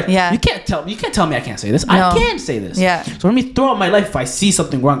 perfect. Yeah. You can't tell me I can't say this. No. I can say this. Yeah. So for me, throughout my life, if I see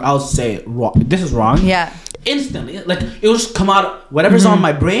something wrong, I'll say wrong. This is wrong. Yeah. Instantly. Like, it will just come out. Whatever's on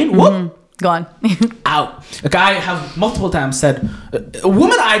my brain. Whoop. Gone. Out. Like I have multiple times said, a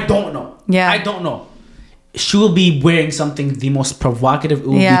woman I don't know. Yeah. I don't know. She will be wearing something the most provocative. It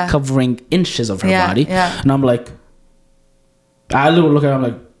will be covering inches of her body. Yeah. And I'm like, I literally look at her, I'm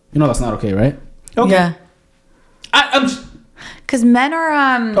like, that's not okay, right? Okay. Yeah. I'm just... Because men are...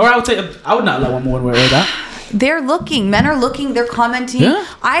 Or I would say, I would not let one woman wear that. They're looking. Men are looking. They're commenting. Yeah.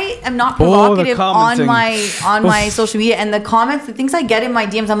 I am not provocative on my social media, and the comments, the things I get in my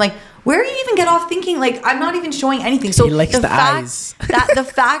DMs, I'm like, where do you even get off thinking? Like, I'm not even showing anything. So he likes the eyes. The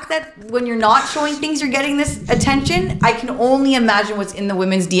fact that when you're not showing things, you're getting this attention. I can only imagine what's in the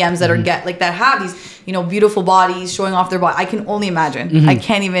women's DMs that are that have these beautiful bodies showing off their body. I can only imagine. I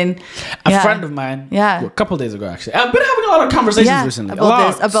can't even. A friend of mine. Yeah. A couple days ago, actually. I've been having a lot of conversations recently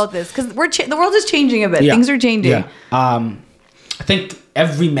about this because the world is changing a bit. Yeah. Things are changing. Yeah. I think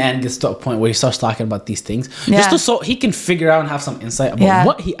every man gets to a point where he starts talking about these things just so he can figure out and have some insight about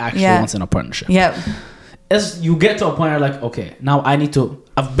what he actually wants in a partnership. Yeah. As you get to a point where you're like, okay, now I've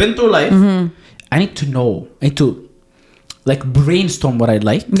been through life. I need to know. I need to like brainstorm what I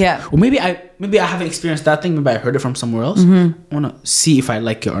like. Yeah. Or maybe I haven't experienced that thing. Maybe I heard it from somewhere else. I want to see if I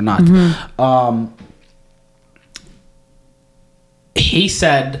like it or not. He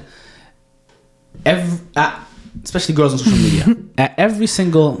said especially girls on social media, at every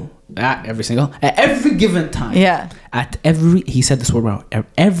given time. Yeah. He said this word wrong. At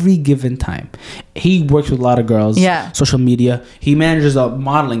every given time, he works with a lot of girls. Yeah. Social media. He manages a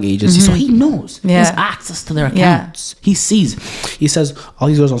modeling agency, so he knows. Yeah. He has access to their accounts. Yeah. He sees. He says all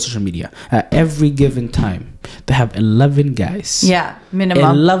these girls on social media. At every given time, they have 11 guys. Yeah. Minimum.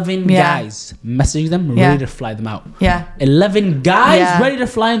 11 guys messaging them, ready to fly them out. Yeah. 11 guys ready to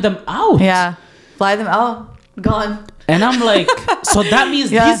fly them out. Yeah. Fly them out. Gone. And I'm like, so that means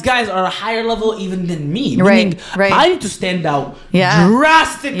these guys are a higher level even than me. Right. I need to stand out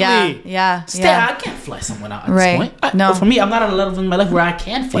drastically. I can't fly someone out at this point. No. For me, I'm not at a level in my life where I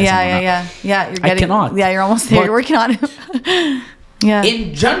can fly someone out. I cannot. Yeah, you're almost there. You're working on it. Yeah.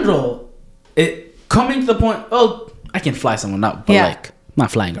 In general, coming to the point, I can fly someone out, but like, I'm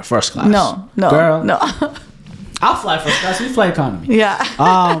not flying her first class. No. Girl. No. I'll fly first class. We fly economy.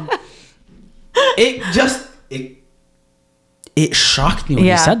 Yeah. It shocked me when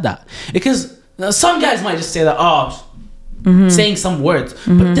he said that, because some guys might just say that saying some words,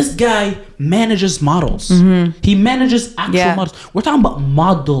 but this guy manages models. He manages actual models. We're talking about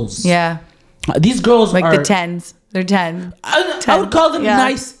models. Yeah, these girls like the 10s. They're 10. I would call them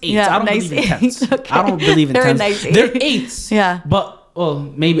nice 8s. I don't believe in 10s. Okay. I don't believe in 10s. Nice They're 8s. Yeah, but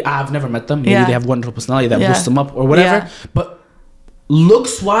maybe I've never met them. Maybe they have wonderful personality that boosts them up or whatever. But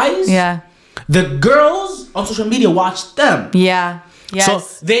looks wise, the girls on social media watch them. Yeah. Yes.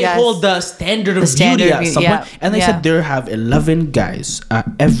 So they hold the standard of beauty at some point. And they said they have 11 guys at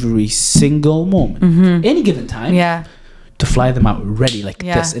every single moment, any given time, to fly them out ready like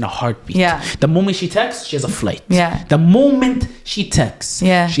this in a heartbeat. Yeah. The moment she texts, she has a flight. Yeah. The moment she texts,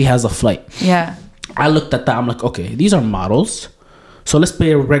 she has a flight. Yeah. I looked at that. I'm like, okay, these are models. So let's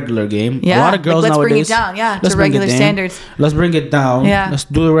play a regular game. Yeah. A lot of girls nowadays. Let's bring it down, to regular standards. Let's bring it down. Yeah. Let's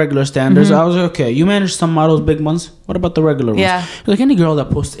do the regular standards. I was like, okay, you manage some models, big ones. What about the regular ones? Yeah. Like any girl that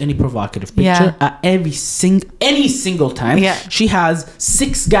posts any provocative picture at any single time, she has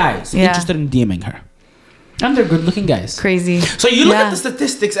 6 guys interested in DMing her. And they're good-looking guys. Crazy. So you look at the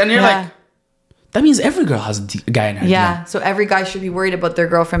statistics and you're like, that means every girl has a guy in her DM. So every guy should be worried about their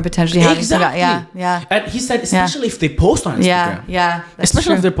girlfriend potentially having some guy. Yeah. And he said, especially if they post on Instagram.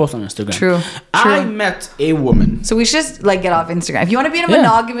 Especially if they post on Instagram. True. I met a woman. So we should just like get off Instagram. If you want to be in a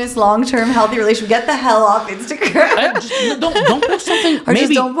monogamous, long-term, healthy relationship, get the hell off Instagram. Don't post something. Or maybe,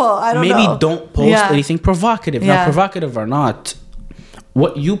 just don't post. I don't know. Maybe don't post anything provocative. Now, provocative or not,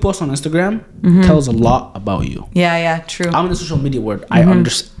 what you post on Instagram tells a lot about you. Yeah, true. I'm in the social media world.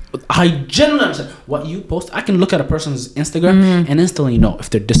 I genuinely understand what you post. I can look at a person's Instagram and instantly know if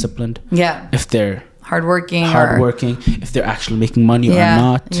they're disciplined. Yeah. If they're hardworking, if they're actually making money or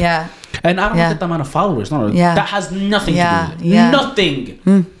not. Yeah. And I don't look at the amount of followers. No, that has nothing to do with it. Nothing.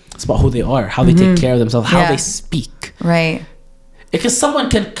 It's about who they are, how they take care of themselves, how they speak. Right. Because someone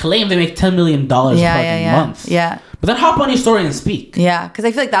can claim they make $10 million a month. Yeah. But then hop on your story and speak. Yeah, because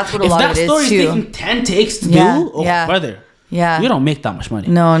I feel like that's what a lot of it is too. If that story is taking 10 takes to do, brother. Yeah. You don't make that much money.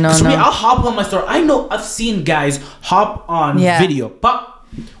 No. Me, I'll hop on my story. I know I've seen guys hop on video. Pop.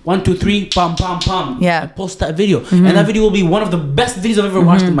 1, 2, 3, pam, pam, pam. Yeah. And post that video. And that video will be one of the best videos I've ever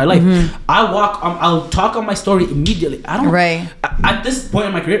watched in my life. I'll talk on my story immediately. I don't. Right. At this point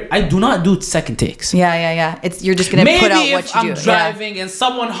in my career, I do not do second takes. Yeah. You're just going to put out what you do. Maybe if I'm driving and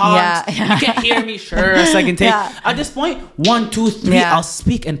someone honks, you can't hear me, sure, a second take. At this point, 1, 2, 3, I'll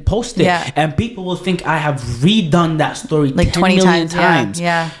speak and post it. And people will think I have redone that story like 20 million times.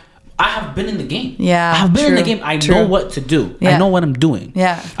 Yeah. I have been in the game. Yeah. I have been in the game. I know what to do. I know what I'm doing.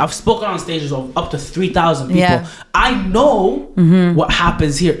 Yeah. I've spoken on stages of up to 3,000 people. Yeah. I know what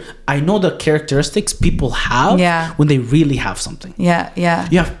happens here. I know the characteristics people have when they really have something. Yeah.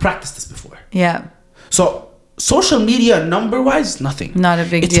 You have practiced this before. Yeah. So social media number-wise, nothing. Not a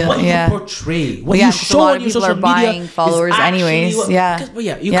big deal. It's what you portray. What you show on your social media. Buying followers anyways.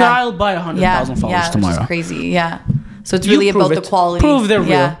 I'll buy 100,000 followers tomorrow. Which is crazy. Yeah. So it's really about the quality. Prove they're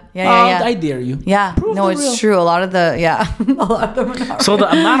real. Yeah. I dare you. Yeah. Prove it's true. A lot of them are not So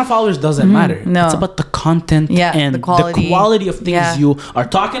the amount of followers doesn't matter. No. It's about the content and the quality of things you are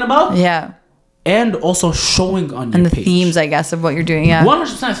talking about. Yeah. And also showing on your page. And the themes, I guess, of what you're doing. Yeah.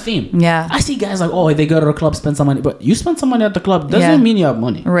 100% theme. Yeah. I see guys like, they go to the club, spend some money. But you spend some money at the club doesn't mean you have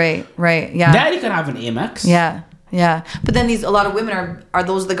money. Right. Yeah. Daddy can have an Amex. Yeah. But then a lot of women are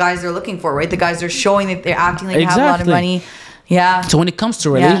those the guys they're looking for, right? The guys they're showing that they're acting like they have a lot of money. Yeah. So when it comes to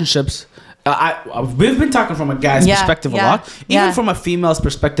relationships, we've been talking from a guy's perspective a lot. Even from a female's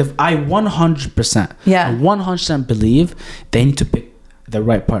perspective, I 100% believe they need to pick the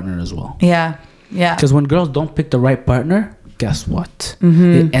right partner as well. Yeah. Because when girls don't pick the right partner, guess what?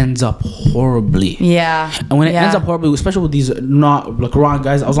 It ends up horribly. Yeah. And when it ends up horribly, especially with these not like wrong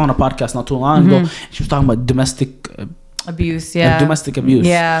guys, I was on a podcast not too long ago. She was talking about domestic abuse. Yeah. Domestic abuse.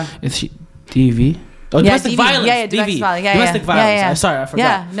 Yeah. Is she DV? Oh, domestic violence. Yeah, domestic violence. Domestic violence. Sorry, I forgot.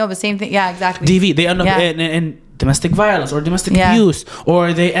 Yeah, no, but same thing. Yeah, exactly. DV. They end up in domestic violence or domestic abuse,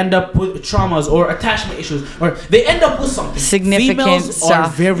 or they end up with traumas or attachment issues, or they end up with something. Significant Females stuff. are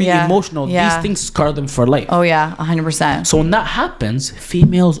very emotional. These things scar them for life. Oh yeah, 100%. So when that happens,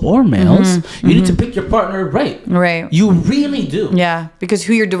 females or males, you need to pick your partner right. Right. You really do. Yeah, because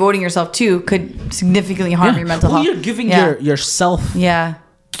who you're devoting yourself to could significally harm your mental health. Who you're giving yourself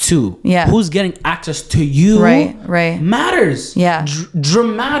to, who's getting access to you, right, matters.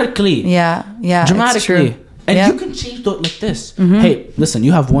 Dramatically. Dramatically. And you can change those like this. Hey, listen,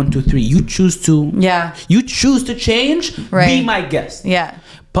 you have 1, 2, 3. You choose to change. Be my guest. Yeah.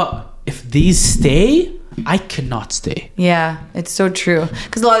 But if these stay, I cannot stay. Yeah, it's so true.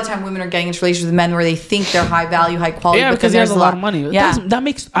 Because a lot of the time women are getting into relationships with men where they think they're high value, high quality. Yeah, because there's a lot of money. Yeah. That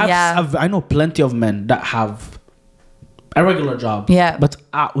makes... I know plenty of men that have a regular job, but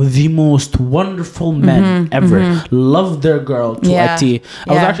the most wonderful men ever. Love their girl to a T.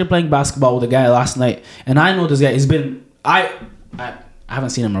 I was actually playing basketball with a guy last night, and I know this guy. He's been I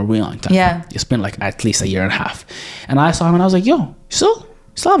haven't seen him in a really long time. Yeah, it's been like at least a year and a half. And I saw him, and I was like, "Yo, you still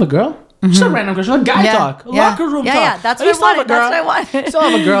have a girl?" Just a random girl, a guy talk, locker room talk. Yeah, that's what I wanted. That's what I wanted. Still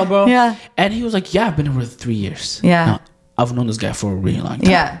have a girl, bro. Yeah. And he was like, "Yeah, I've been here for 3 years. Yeah, now, I've known this guy for a really long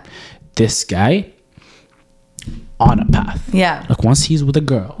time. Yeah, this guy." On a path. Yeah. Like once he's with a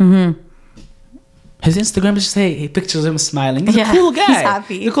girl. His Instagram is just he pictures him smiling. He's a cool guy. He's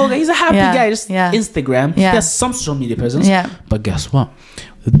happy. He's a cool guy. He's a happy guy. Just Instagram. He has some social media presence. Yeah. But guess what?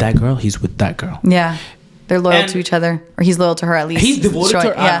 With that girl, he's with that girl. Yeah. They're loyal to each other. Or he's loyal to her at least. He's devoted to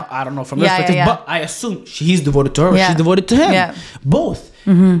her. Yeah. I don't know from this perspective. But I assume he's devoted to her. She's devoted to him. Yeah. Both.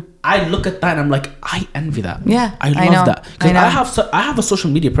 I look at that and I'm like, I envy that. Yeah. I love that. Because I have a social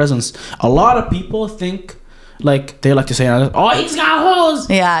media presence. A lot of people think like they like to say, oh, he's got hoes.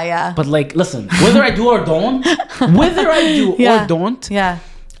 Yeah. But like, listen, whether I do or don't, yeah.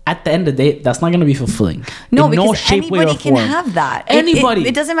 At the end of the day, that's not going to be fulfilling. No, because anybody can have that. Anybody.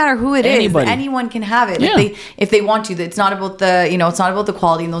 It doesn't matter who it is. Anyone can have it if they want to. It's not about it's not about the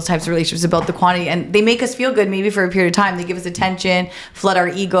quality in those types of relationships. It's about the quantity, and they make us feel good maybe for a period of time. They give us attention, flood our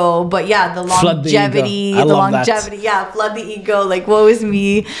ego. But yeah, the longevity, flood the ego. Like, woe is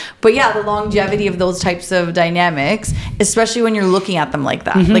me. But yeah, the longevity of those types of dynamics, especially when you're looking at them like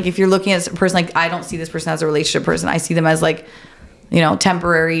that. Mm-hmm. Like if you're looking at a person, like I don't see this person as a relationship person. I see them as like,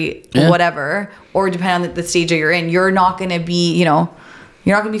 temporary, whatever, or depending on the stage that you're in, you're not going to be, you're not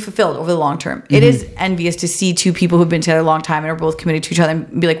going to be fulfilled over the long term. Mm-hmm. It is envious to see two people who've been together a long time and are both committed to each other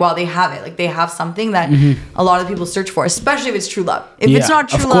and be like, wow, they have it. Like they have something that a lot of people search for, especially if it's true love. If it's not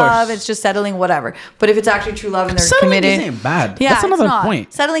true love, it's just settling, whatever. But if it's actually true love and they're committed. Settling isn't bad. Yeah, that's another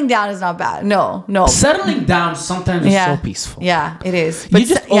point. Settling down is not bad. No. Settling down sometimes is so peaceful. Yeah, it is. But you're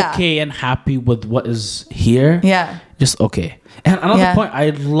just okay and happy with what is here. Yeah. Just okay. And another point I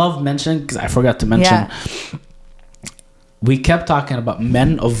love mentioning, because I forgot to mention, we kept talking about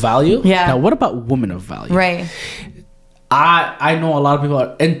men of value. Yeah. Now, what about women of value? Right. I know a lot of people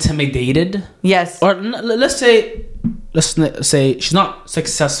are intimidated. Yes. Or let's say she's not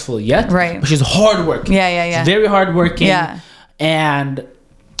successful yet. Right. But she's hardworking. Yeah. She's very hardworking. Yeah. And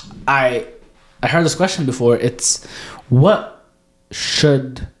I heard this question before. It's, what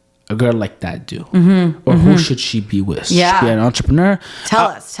should a girl like that do? Or who should she be with? Should she be an entrepreneur? Tell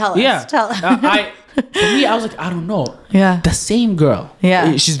us. Yeah. Tell us. For me, I was like, I don't know. Yeah. The same girl.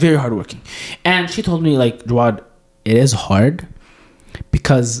 Yeah. She's very hardworking. And she told me, like, Jawad, it is hard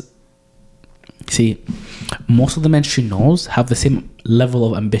because, see, most of the men she knows have the same level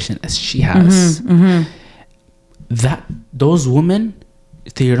of ambition as she has. Those women,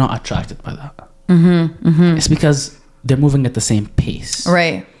 they're not attracted by that. It's because they're moving at the same pace.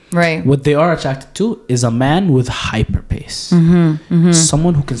 Right. What they are attracted to is a man with hyper pace.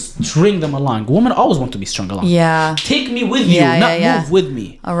 Someone who can string them along. Women always want to be strung along. Yeah. Take me with you, not move with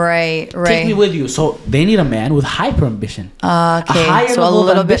me. Right. Take me with you. So they need a man with hyper ambition. Okay. A higher so level a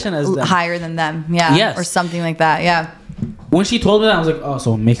little of ambition bit as them. higher than them. Yeah. Yes. Or something like that. Yeah. When she told me that, I was like, oh,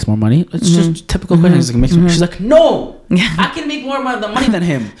 so it makes more money? It's just typical question. She's like, she's like, no, I can make more money than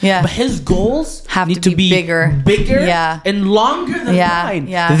him. Yeah. But his goals need to be bigger and longer than mine.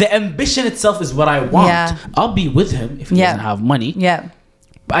 Yeah. The ambition itself is what I want. Yeah. I'll be with him if he doesn't have money. Yeah.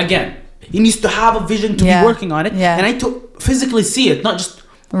 But again, he needs to have a vision to be working on it. Yeah. And I need to physically see it, not just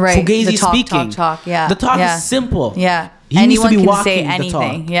fugazi speaking. Talk. Yeah. The talk is simple. Yeah. Anyone can say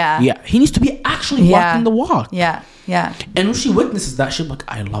anything. Yeah. He needs to be actually walking the walk. Yeah. And when she witnesses that, she'll be like,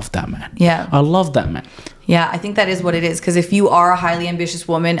 I love that man. Yeah. I love that man. Yeah, I think that is what it is. Because if you are a highly ambitious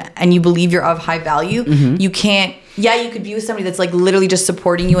woman and you believe you're of high value, you can't, you could be with somebody that's like literally just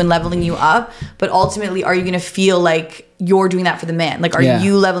supporting you and leveling you up. But ultimately, are you going to feel like you're doing that for the man? Like, are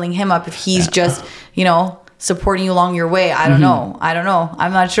you leveling him up if he's just, supporting you along your way? I don't know.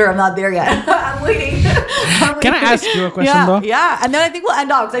 I'm not sure. I'm not there yet. I'm waiting. Can I ask you a question though? Yeah. And then I think we'll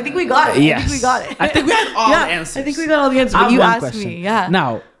end off because I think we got it. Yes. I think we had all the answers. I think we got all the answers. But you asked me. Yeah.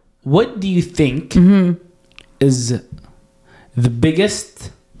 Now, what do you think is the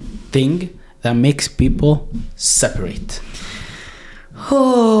biggest thing that makes people separate?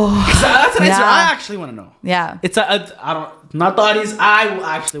 Oh, that's an answer I actually want to know. Yeah. It's not the audience. I will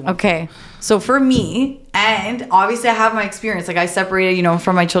actually want to know. So for me, and obviously I have my experience, like I separated,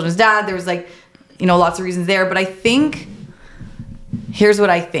 from my children's dad. There was like, lots of reasons there, but I think, here's what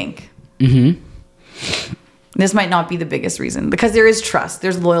I think. This might not be the biggest reason because there is trust,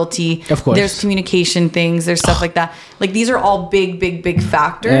 there's loyalty, of course, there's communication things, there's stuff like that. Like these are all big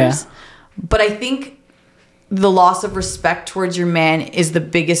factors. But I think the loss of respect towards your man is the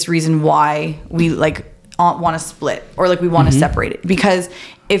biggest reason why we want to split or we want to separate it. Because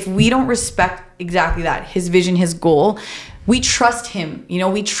if we don't respect exactly that, his vision, his goal, we trust him,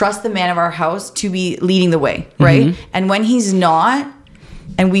 we trust the man of our house to be leading the way, right? And when he's not,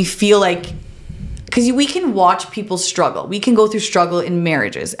 and we feel like, because we can watch people struggle. We can go through struggle in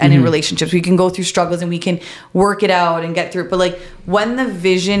marriages and in relationships. We can go through struggles and we can work it out and get through it. But when the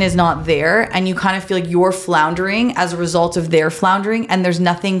vision is not there and you kind of feel like you're floundering as a result of their floundering and there's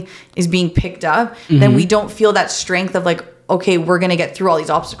nothing is being picked up, then we don't feel that strength of okay, we're going to get through all these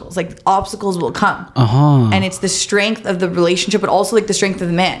obstacles. Obstacles will come. And it's the strength of the relationship, but also the strength of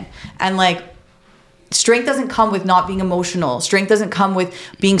the man. And strength doesn't come with not being emotional. Strength doesn't come with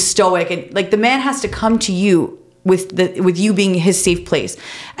being stoic. And the man has to come to you with you being his safe place.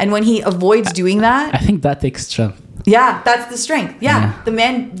 And when he avoids doing that, I think that takes strength. Yeah, that's the strength. Yeah. The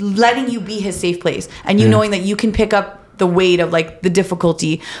man letting you be his safe place and you knowing that you can pick up the weight of like the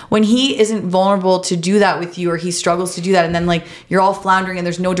difficulty when he isn't vulnerable to do that with you, or he struggles to do that, and then like you're all floundering and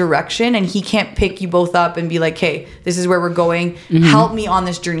there's no direction and he can't pick you both up and be like, hey, this is where we're going. Help me on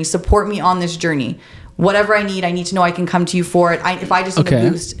this journey, support me on this journey. Whatever I need to know I can come to you for it. If I just need a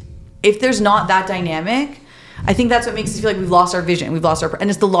boost. If there's not that dynamic, I think that's what makes us feel like we've lost our vision. And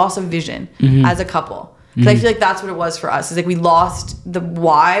it's the loss of vision as a couple. Because I feel like that's what it was for us. It's like we lost the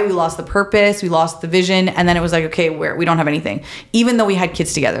why, we lost the purpose, we lost the vision, and then it was like, okay, we don't have anything. Even though we had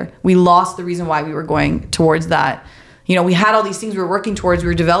kids together, we lost the reason why we were going towards that. You know, we had all these things we were working towards, we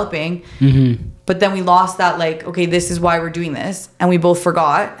were developing, but then we lost that, like, okay, this is why we're doing this, and we both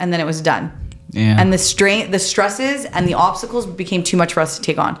forgot, and then it was done. Yeah. And the stresses and the obstacles became too much for us to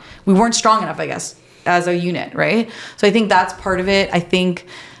take on. We weren't strong enough, I guess, as a unit, right? So I think that's part of it. I think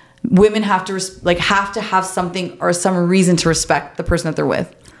women have to have something or some reason to respect the person that they're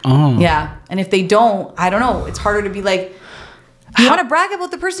with. Oh. Yeah. And if they don't, I don't know. It's harder to be like, you want to brag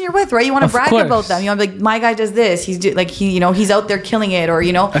about the person you're with, right? You want to brag about them. You want to be like, my guy does this. He's out there killing it, or,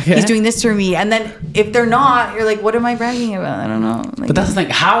 he's doing this for me. And then if they're not, you're like, what am I bragging about? I don't know. Like, but that's the thing.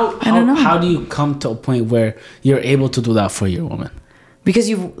 How do you come to a point where you're able to do that for your woman? Because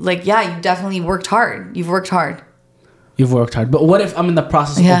you definitely worked hard. You've worked hard. You've worked hard. But what if I'm in the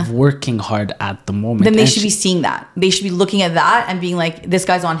process of working hard at the moment? Then they should be seeing that. They should be looking at that and being like, this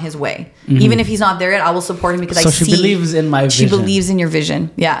guy's on his way. Even if he's not there yet, I will support him because she believes in my vision. She believes in your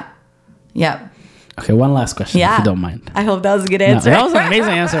vision. Yeah. Yeah. Okay, one last question, if you don't mind. I hope that was a good answer. No, that was an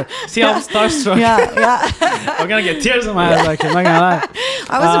amazing answer. See how I'm starstruck? Yeah. I'm going to get tears in my eyes. Like, I'm not going to lie.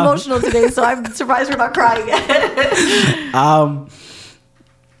 I was emotional today, so I'm surprised we're not crying.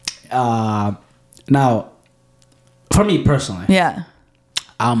 Now, for me personally,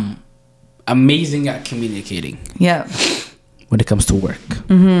 I'm amazing at communicating. Yeah. When it comes to work.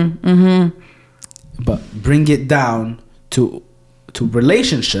 But bring it down to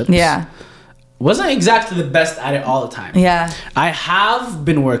relationships. Yeah. Wasn't exactly the best at it all the time. Yeah. I have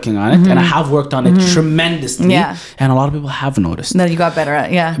been working on it, and I have worked on it tremendously. Yeah. And a lot of people have noticed. No, you got better at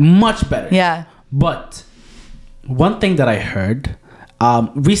it. Yeah. Much better. Yeah. But one thing that I heard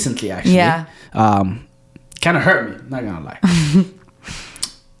recently, actually, kind of hurt me, not gonna lie.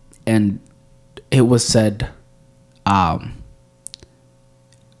 And it was said,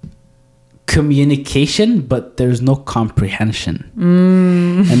 communication, but there's no comprehension.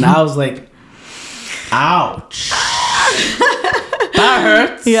 And I was like, ouch. That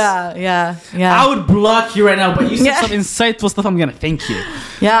hurts. Yeah. I would block you right now, but you said some insightful stuff. I'm gonna thank you.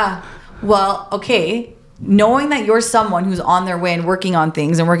 Yeah. Well, okay. Knowing that you're someone who's on their way and working on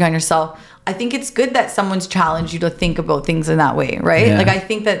things and working on yourself, I think it's good that someone's challenged you to think about things in that way, right? Yeah. Like, I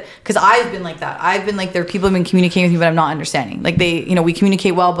think that, because I've been like that. I've been like, there are people who've been communicating with me, but I'm not understanding. Like, we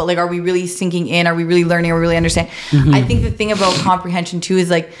communicate well, but like, are we really sinking in? Are we really learning? Are we really understanding? I think the thing about comprehension too is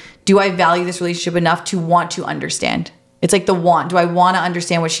like, do I value this relationship enough to want to understand? It's like the want. Do I want to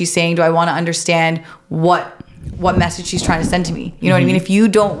understand what she's saying? Do I want to understand what message she's trying to send to me? You know what I mean? If you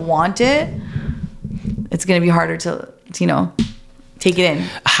don't want it, it's going to be harder to take it in.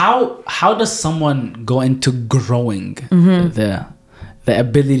 How does someone go into growing the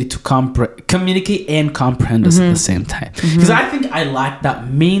ability to communicate and comprehend us at the same time? Because I think I lack that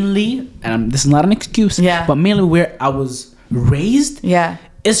mainly, and this is not an excuse, but mainly where I was raised. Yeah,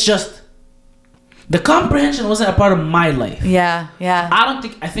 it's just the comprehension wasn't a part of my life. Yeah.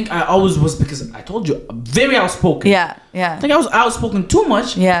 I think I always was, because I told you, very outspoken. Yeah. I think I was outspoken too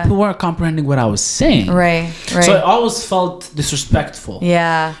much. Yeah. People weren't comprehending what I was saying. Right. So I always felt disrespectful.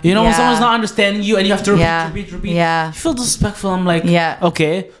 Yeah. When someone's not understanding you and you have to repeat. Yeah. You feel disrespectful. I'm like,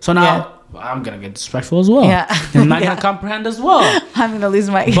 okay, so now I'm going to get disrespectful as well. Yeah. And I'm not going to comprehend as well. I'm going to lose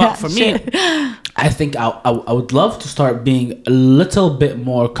my... But for me, I think I would love to start being a little bit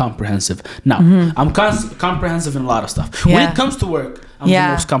more comprehensive. Now, I'm comprehensive in a lot of stuff. When it comes to work, I'm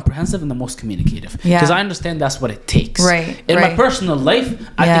the most comprehensive and the most communicative. Because I understand that's what it takes. Right. In my personal life,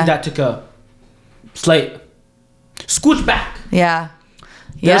 I think that took a slight scooch back. Yeah.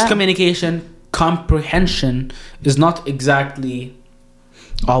 There's communication. Comprehension is not exactly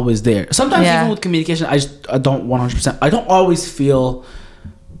always there. Sometimes even with communication, I don't 100%. I don't always feel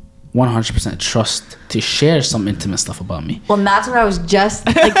 100% trust to share some intimate stuff about me. Well, and that's what I was just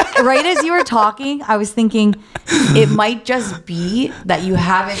like, right as you were talking, I was thinking it might just be that you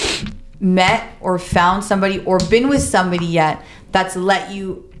haven't met or found somebody or been with somebody yet that's let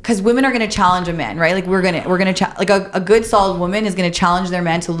you, because women are going to challenge a man, right? Like we're going to like a good solid woman is going to challenge their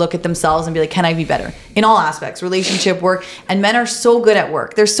man to look at themselves and be like, can I be better in all aspects, relationship, work. And men are so good at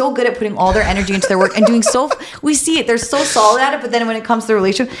work. They're so good at putting all their energy into their work and doing we see it. They're so solid at it. But then when it comes to the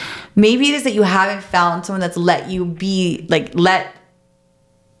relationship, maybe it is that you haven't found someone that's let you be like,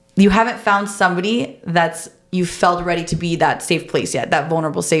 you haven't found somebody that's, you felt ready to be that safe place yet, that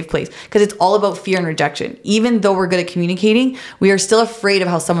vulnerable safe place. Because it's all about fear and rejection. Even though we're good at communicating, we are still afraid of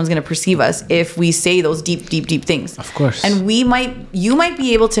how someone's going to perceive us if we say those deep things. Of course. And you might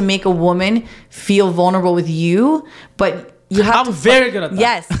be able to make a woman feel vulnerable with you, but you have I'm very good at that.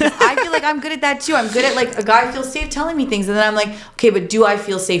 Yes. I feel like I'm good at that too. I'm good at like a guy feels safe telling me things. And then I'm like, okay, but do I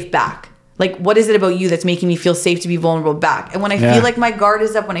feel safe back? Like, what is it about you that's making me feel safe to be vulnerable back? And when I feel like my guard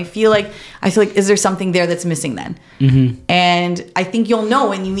is up, when I feel like, is there something there that's missing then? Mm-hmm. And I think you'll know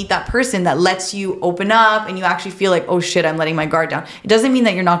when you meet that person that lets you open up and you actually feel like, oh shit, I'm letting my guard down. It doesn't mean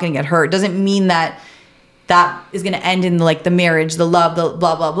that you're not going to get hurt. It doesn't mean that is going to end in like the marriage, the love, the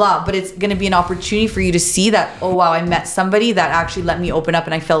blah, blah, blah. But it's going to be an opportunity for you to see that, oh wow, I met somebody that actually let me open up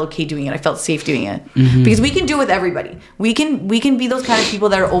and I felt okay doing it. I felt safe doing it. Mm-hmm. Because we can do it with everybody. We can be those kind of people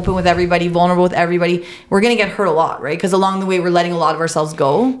that are open with everybody, vulnerable with everybody. We're going to get hurt a lot, right? Because along the way, we're letting a lot of ourselves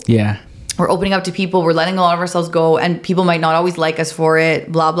go. Yeah. We're opening up to people. We're letting a lot of ourselves go, and people might not always like us for it.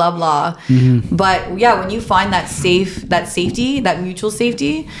 Blah blah blah. Mm-hmm. But yeah, when you find that safety, that mutual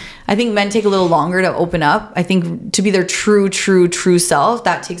safety, I think men take a little longer to open up. I think to be their true self,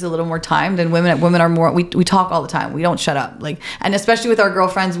 that takes a little more time than women. Women are more. We talk all the time. We don't shut up. And especially with our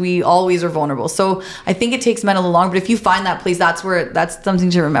girlfriends, we always are vulnerable. So I think it takes men a little longer. But if you find that place, that's something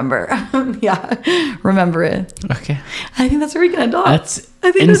to remember. Yeah, remember it. Okay. I think that's where we can end off. That's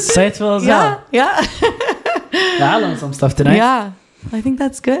insightful as hell. Yeah. I learned some stuff tonight. Yeah. I think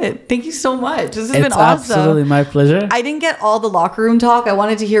that's good. Thank you so much. This has been awesome. It's absolutely my pleasure. I didn't get all the locker room talk. I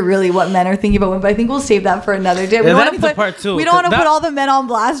wanted to hear really what men are thinking about women, but I think we'll save that for another day. We don't want to put all the men on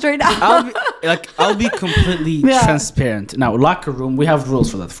blast right now. I'll be completely transparent. Now, locker room, we have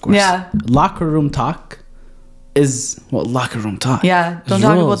rules for that, of course. Yeah. Locker room talk is locker room talk. Yeah. Don't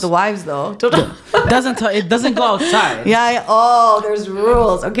talk about the wives though. It doesn't go outside. Yeah. Oh, there's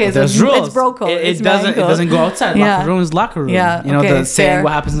rules. Okay. There's so rules. It's bro code. It doesn't go outside. Yeah. Locker room is locker room. Yeah. You know the saying,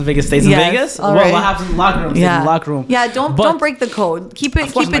 what happens in Vegas stays in Vegas? All right. What happens in the locker room stays in the locker room. Yeah. Don't break the code. Keep it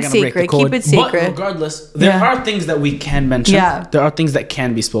sacred. Keep it sacred. But regardless, there are things that we can mention. Yeah. There are things that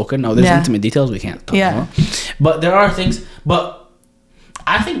can be spoken. Now, there's intimate details we can't talk about. But there are things. But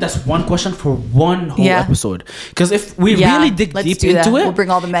I think that's one question for one whole episode. Because if we really dig deep into it, we'll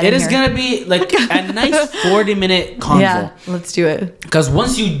bring all the men in is going to be like a nice 40-minute convo. Yeah, let's do it. Because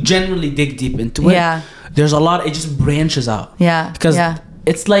once you generally dig deep into it, there's a lot, it just branches out. Yeah. Because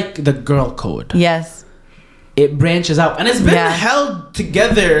it's like the girl code. Yes. It branches out. And it's been held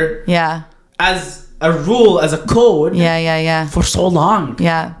together as a rule, as a code for so long.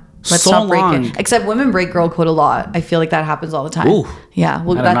 Yeah. Let's not break it. Except women break girl code a lot. I feel like that happens all the time. Ooh. Yeah,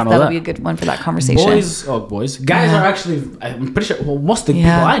 well, that'll be a good one for that conversation. Boys. Guys are actually, I'm pretty sure, most of the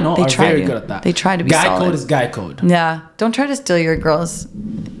people I know are very good at that. They try to be guy solid. Code is guy code. Yeah. Don't try to steal your guy's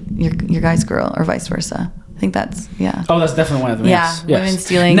girl or vice versa. I think that's, Oh, that's definitely one of them. Yeah. Yes. Women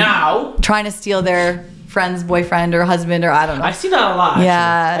stealing. Now. Trying to steal their friend's boyfriend or husband or I don't know. I see that a lot.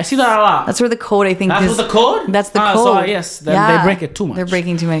 Yeah. I see that a lot. That's where the code, I think, That's the code? That's the code. So yes, they break it too much. They're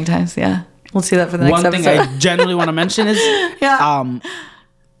breaking too many times, yeah. We'll see that for the next episode. One thing I generally want to mention is, I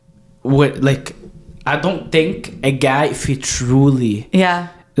don't think a guy, if he truly,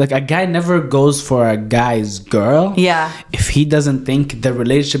 like a guy never goes for a guy's girl, if he doesn't think the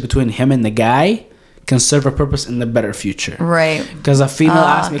relationship between him and the guy can serve a purpose in the better future. Right. Because a female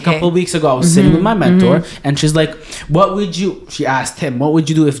asked me a couple of weeks ago, I was sitting with my mentor, and she's like, she asked him, what would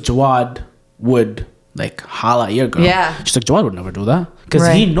you do if Jawad would holla at your girl? Yeah. She's like, Jawad would never do that. Because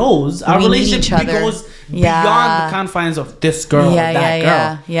he knows our relationship goes beyond the confines of this girl or that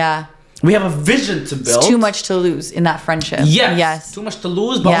girl. Yeah. We have a vision to build. It's too much to lose in that friendship. Yes. Too much to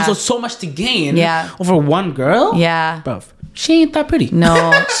lose, but also so much to gain over one girl. Yeah. Bro, she ain't that pretty.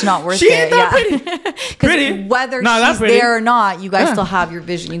 No, it's not worth it. She ain't that pretty. Pretty. Whether she's there or not, you guys still have your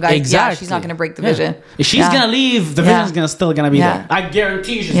vision. You guys, she's not going to break the vision. If she's going to leave, the vision's still going to be there. I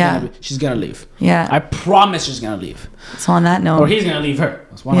guarantee she's going to leave. Yeah. I promise she's going to leave. So on that note. Or he's going to leave her.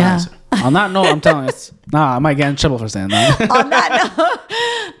 That's one answer. On that note, I'm telling you, I might get in trouble for saying that. On that note,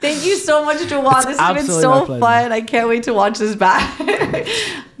 thank you so much, Jawad. This has been so fun. I can't wait to watch this back.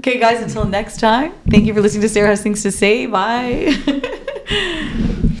 Okay, guys, until next time, thank you for listening to Sarah Has Things to Say. Bye.